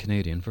Canada, I'm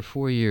Canadian, for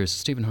 4 years,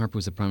 Stephen Harper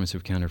was the Prime Minister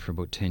of Canada for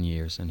about 10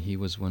 years, and he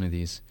was one of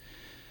these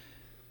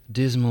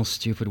dismal,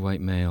 stupid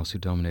white males who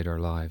dominate our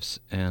lives.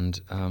 And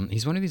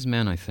he's one of these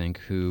men, I think,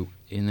 who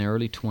in their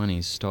early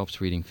 20s stops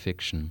reading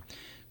fiction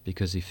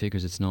because he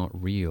figures it's not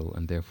real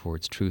and therefore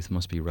its truth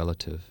must be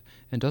relative,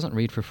 and doesn't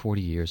read for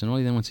 40 years. And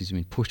only then, once he's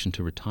been pushed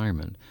into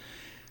retirement,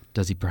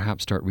 does he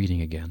perhaps start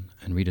reading again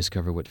and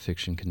rediscover what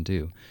fiction can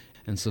do.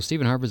 And so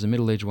Stephen Harper is a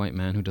middle-aged white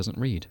man who doesn't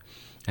read.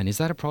 And is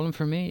that a problem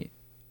for me?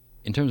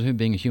 In terms of him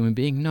being a human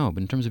being, no.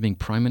 But in terms of being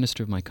Prime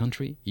Minister of my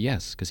country,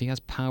 yes, because he has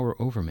power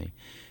over me.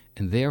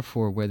 And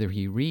therefore, whether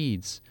he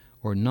reads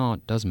or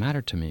not does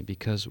matter to me,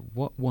 because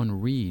what one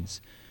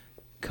reads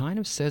kind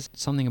of says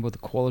something about the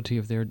quality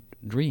of their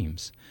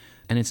dreams.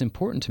 And it's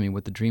important to me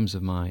what the dreams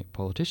of my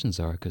politicians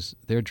are, because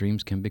their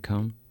dreams can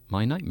become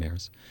my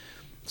nightmares.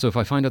 So if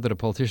I find out that a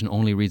politician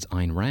only reads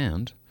Ayn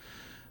Rand,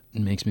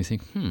 it makes me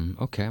think,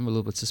 okay, I'm a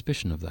little bit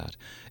suspicious of that.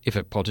 If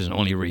a politician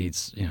only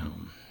reads, I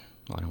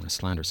don't want to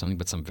slander something,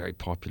 but some very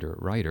popular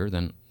writer,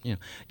 then,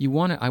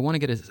 I want to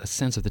get a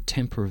sense of the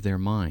temper of their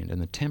mind.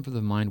 And the temper of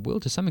the mind will,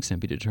 to some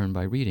extent, be determined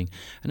by reading.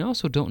 And I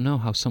also don't know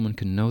how someone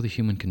can know the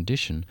human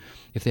condition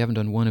if they haven't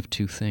done one of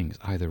two things,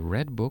 either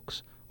read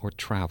books or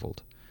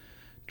traveled.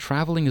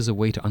 Traveling is a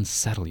way to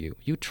unsettle you.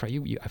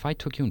 If I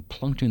took you and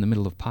plunked you in the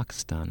middle of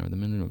Pakistan or the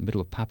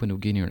middle of Papua New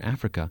Guinea or in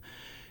Africa,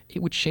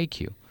 it would shake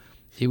you.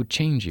 It would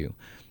change you.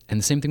 And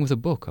the same thing with a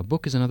book. A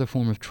book is another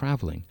form of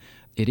traveling.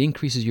 It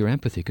increases your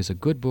empathy because a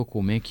good book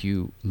will make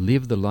you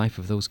live the life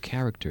of those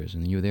characters,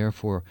 and you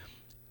therefore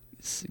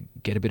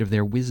get a bit of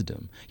their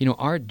wisdom.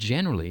 Art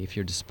generally, if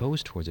you're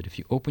disposed towards it, if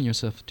you open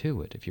yourself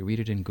to it, if you read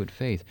it in good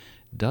faith,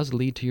 does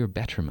lead to your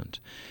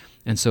betterment.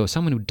 And so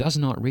someone who does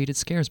not read, it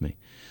scares me.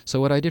 So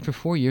what I did for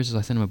 4 years is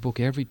I sent him a book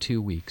every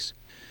 2 weeks.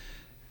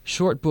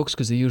 Short books,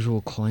 because the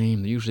usual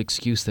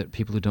excuse that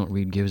people who don't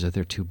read give is that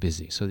they're too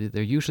busy. So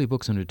they're usually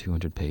books under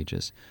 200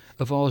 pages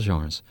of all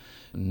genres,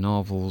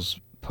 novels,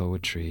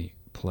 poetry,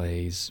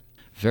 plays,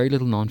 very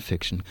little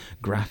nonfiction,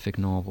 graphic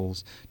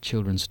novels,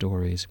 children's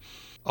stories,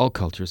 all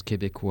cultures,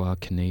 Quebecois,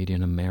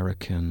 Canadian,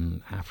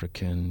 American,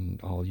 African,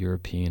 all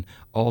European,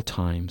 all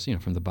times,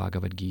 from the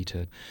Bhagavad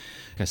Gita.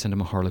 I sent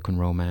him a Harlequin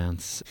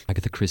romance,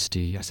 Agatha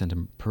Christie, I sent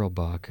him Pearl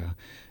Buck.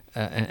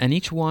 And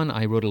each one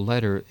I wrote a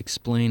letter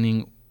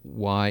explaining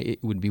why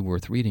it would be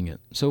worth reading it.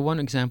 So one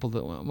example,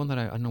 one that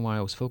I don't know why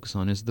I was focused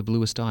on, is The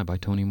Bluest Eye by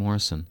Toni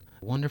Morrison.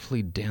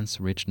 wonderfully dense,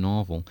 rich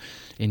novel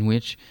in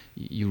which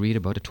you read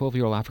about a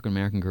 12-year-old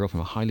African-American girl from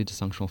a highly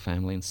dysfunctional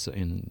family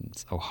in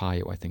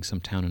Ohio, I think,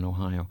 some town in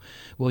Ohio.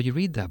 Well, you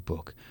read that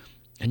book,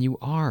 and you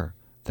are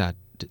that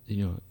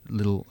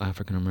little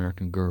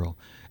African-American girl.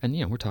 And,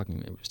 we're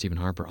talking Stephen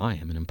Harper, I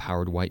am an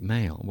empowered white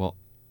male. Well,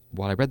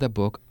 while I read that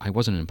book, I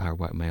wasn't an empowered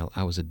white male.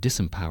 I was a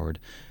disempowered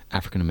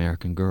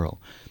African-American girl.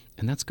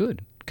 And that's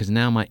good, because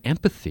now my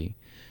empathy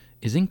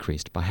is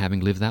increased by having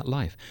lived that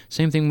life.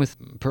 Same thing with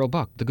Pearl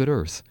Buck, The Good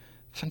Earth.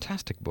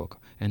 Fantastic book.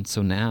 And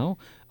so now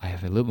I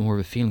have a little more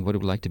of a feeling of what it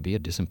would like to be a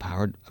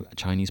disempowered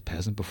Chinese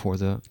peasant before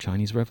the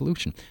Chinese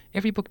Revolution.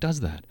 Every book does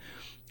that.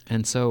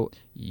 And so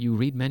you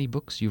read many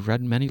books, you've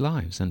read many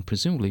lives, and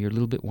presumably you're a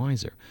little bit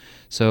wiser.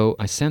 So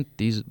I sent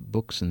these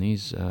books and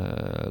these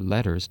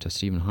letters to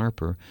Stephen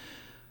Harper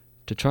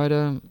to try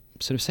to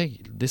sort of say,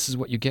 this is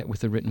what you get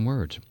with the written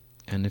word.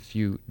 And if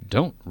you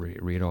don't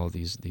read all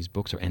these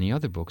books or any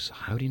other books,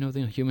 how do you know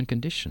the human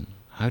condition?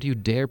 How do you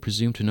dare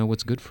presume to know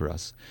what's good for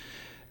us?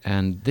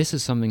 And this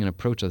is an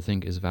approach I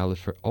think is valid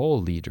for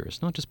all leaders,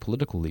 not just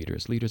political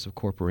leaders, leaders of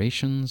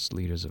corporations,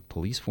 leaders of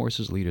police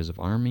forces, leaders of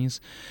armies.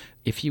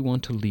 If you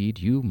want to lead,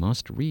 you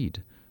must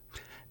read.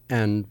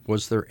 And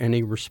was there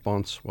any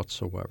response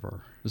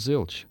whatsoever?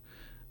 Zilch.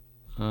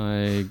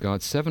 I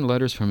got 7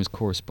 letters from his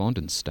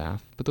correspondence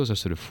staff, but those are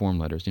sort of form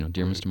letters.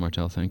 Dear Mr.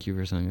 Martel, thank you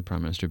for sending the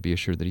Prime Minister. Be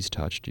assured that he's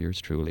touched. Yours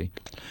truly.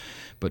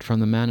 But from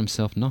the man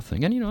himself,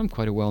 nothing. And, I'm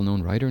quite a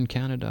well-known writer in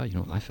Canada,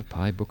 Life of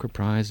Pi, Booker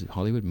Prize,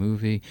 Hollywood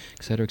movie,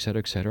 et cetera, et cetera,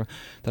 et cetera.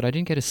 That I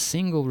didn't get a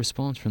single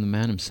response from the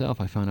man himself,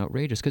 I found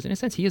outrageous. Because in a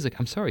sense, he is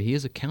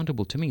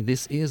accountable to me.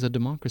 This is a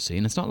democracy.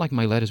 And it's not like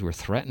my letters were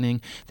threatening.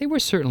 They were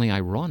certainly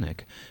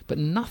ironic, but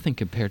nothing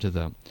compared to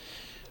the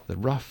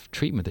rough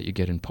treatment that you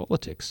get in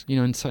politics.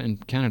 In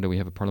Canada we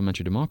have a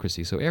parliamentary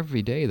democracy, so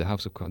every day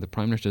the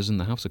Prime Minister is in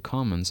the House of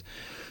Commons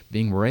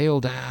being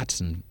railed at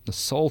and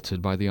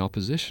assaulted by the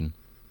opposition.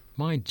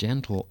 My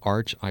gentle,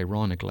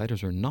 arch-ironic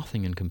letters are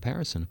nothing in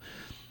comparison.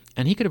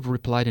 And he could have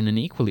replied in an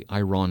equally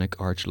ironic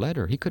arch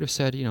letter. He could have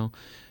said,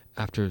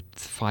 after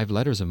 5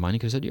 letters of mine, he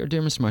could have said,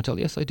 Dear Mr. Martel,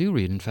 yes, I do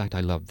read. In fact,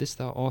 I love this,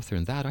 that author,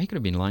 and that. He could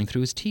have been lying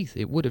through his teeth.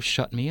 It would have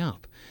shut me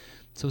up.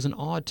 So it was an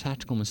odd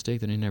tactical mistake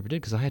that I never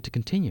did, because I had to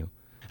continue.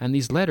 And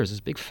these letters,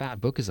 this big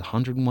fat book is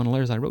 101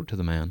 letters I wrote to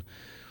the man.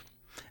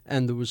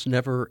 And there was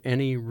never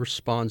any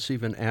response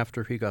even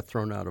after he got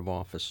thrown out of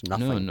office?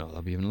 Nothing? No,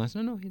 that'll be even less.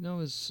 No, he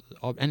knows.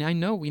 And I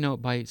know,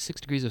 by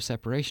 6 degrees of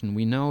separation,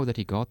 we know that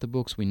he got the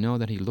books, we know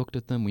that he looked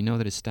at them, we know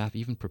that his staff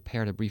even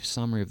prepared a brief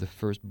summary of the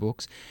first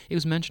books. It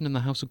was mentioned in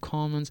the House of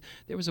Commons.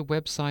 There was a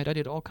website. I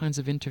did all kinds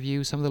of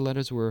interviews. Some of the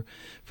letters were,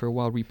 for a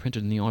while,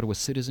 reprinted in the Ottawa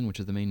Citizen, which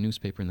is the main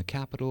newspaper in the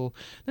capital.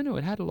 No,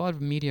 it had a lot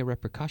of media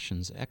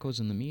repercussions, echoes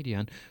in the media,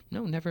 and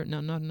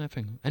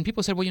nothing. And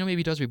people said, well, maybe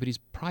he does read, but he's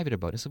private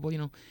about it. I said,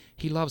 well,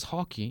 he loves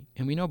hockey,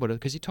 and we know about it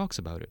because he talks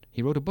about it.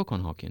 He wrote a book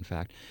on hockey, in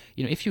fact.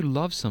 If you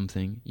love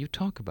something, you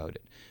talk about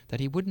it. That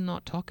he would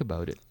not talk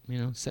about it,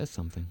 says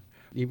something.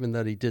 Even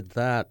that he did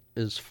that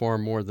is far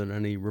more than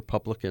any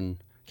Republican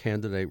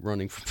candidate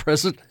running for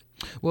president.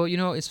 Well,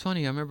 it's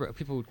funny. I remember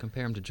people would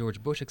compare him to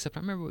George Bush, except I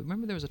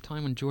remember there was a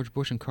time when George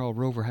Bush and Karl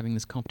Rove were having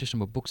this competition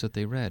about books that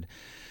they read.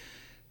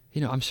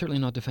 I'm certainly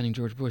not defending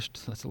George Bush.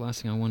 That's the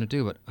last thing I want to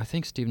do. But I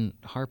think Stephen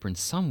Harper, in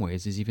some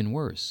ways, is even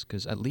worse,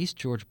 because at least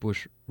George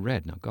Bush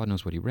read. Now, God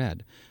knows what he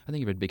read. I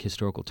think he read big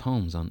historical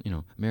tomes on,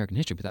 American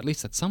history, but at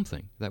least that's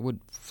something that would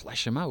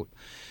flesh him out.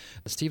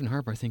 Stephen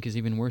Harper, I think, is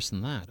even worse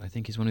than that. I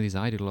think he's one of these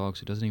ideologues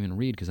who doesn't even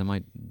read because it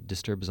might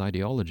disturb his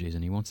ideologies,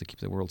 and he wants to keep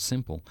the world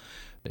simple.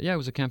 But yeah, it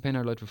was a campaign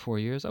I led for 4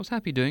 years. I was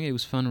happy doing it. It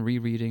was fun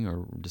rereading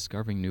or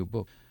discovering new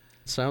books.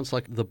 Sounds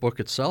like the book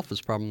itself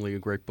is probably a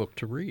great book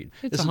to read.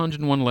 It's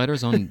 101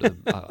 letters on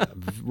a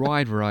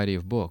wide variety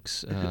of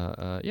books.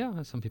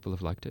 Yeah, some people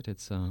have liked it.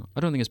 I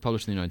don't think it's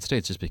published in the United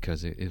States just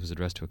because it was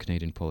addressed to a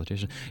Canadian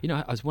politician.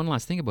 As one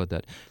last thing about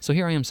that. So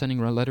here I am sending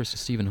letters to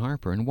Stephen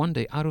Harper, and one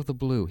day, out of the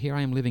blue, here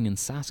I am living in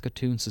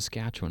Saskatoon,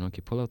 Saskatchewan.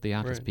 Okay, pull out the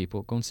atlas, right.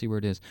 People. Go and see where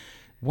it is.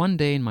 One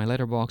day in my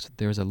letterbox,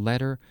 there's a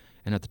letter,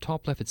 and at the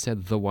top left it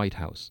said The White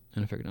House.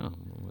 And I figured,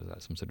 was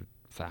that some sort of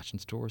fashion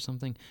store or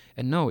something?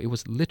 And no, it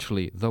was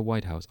literally the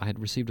White House. I had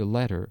received a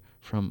letter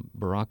from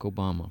Barack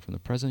Obama, from the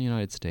President of the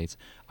United States.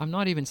 It's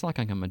not like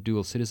I'm a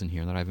dual citizen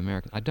here, that I have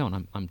American. I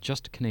don't. I'm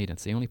just a Canadian.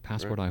 It's the only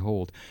passport I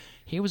hold.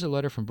 Here was a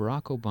letter from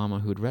Barack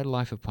Obama, who had read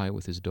Life of Pi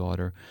with his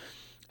daughter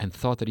and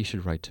thought that he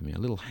should write to me. A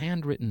little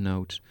handwritten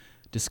note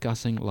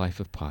discussing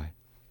Life of Pi.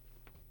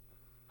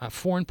 A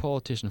foreign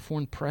politician, a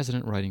foreign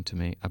president writing to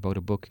me about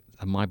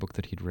my book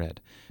that he'd read.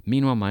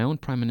 Meanwhile, my own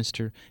prime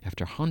minister,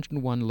 after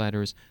 101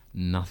 letters,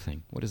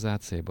 nothing. What does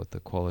that say about the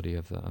quality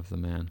of the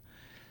man?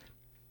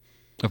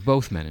 Of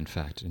both men, in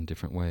fact, in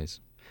different ways.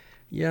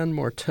 Yann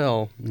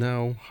Martel,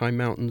 now High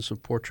Mountains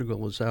of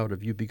Portugal is out.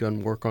 Have you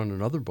begun work on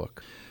another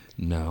book?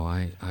 No,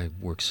 I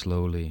work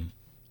slowly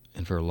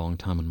and for a long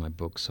time on my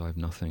book, so I have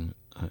nothing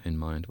in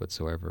mind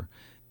whatsoever.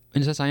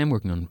 In a sense, I am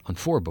working on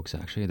 4 books,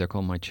 actually. They're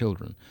called My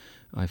Children.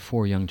 I have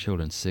 4 young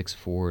children, 6,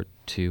 4,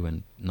 2,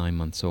 and 9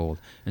 months old.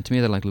 And to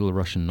me, they're like little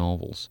Russian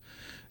novels.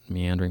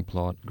 meandering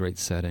plot, great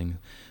setting.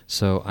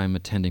 So I'm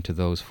attending to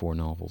those 4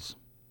 novels.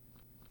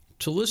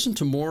 To listen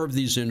to more of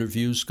these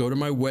interviews, go to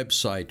my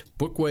website,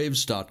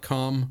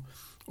 bookwaves.com,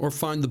 or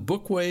find the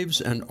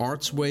Bookwaves and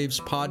Arts Waves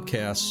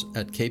podcasts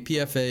at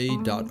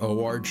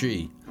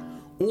kpfa.org.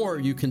 Or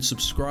you can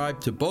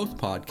subscribe to both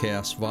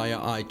podcasts via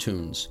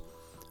iTunes.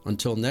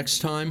 Until next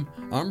time,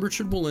 I'm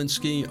Richard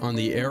Walensky on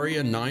the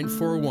Area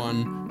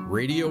 941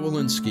 Radio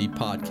Walensky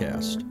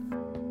podcast.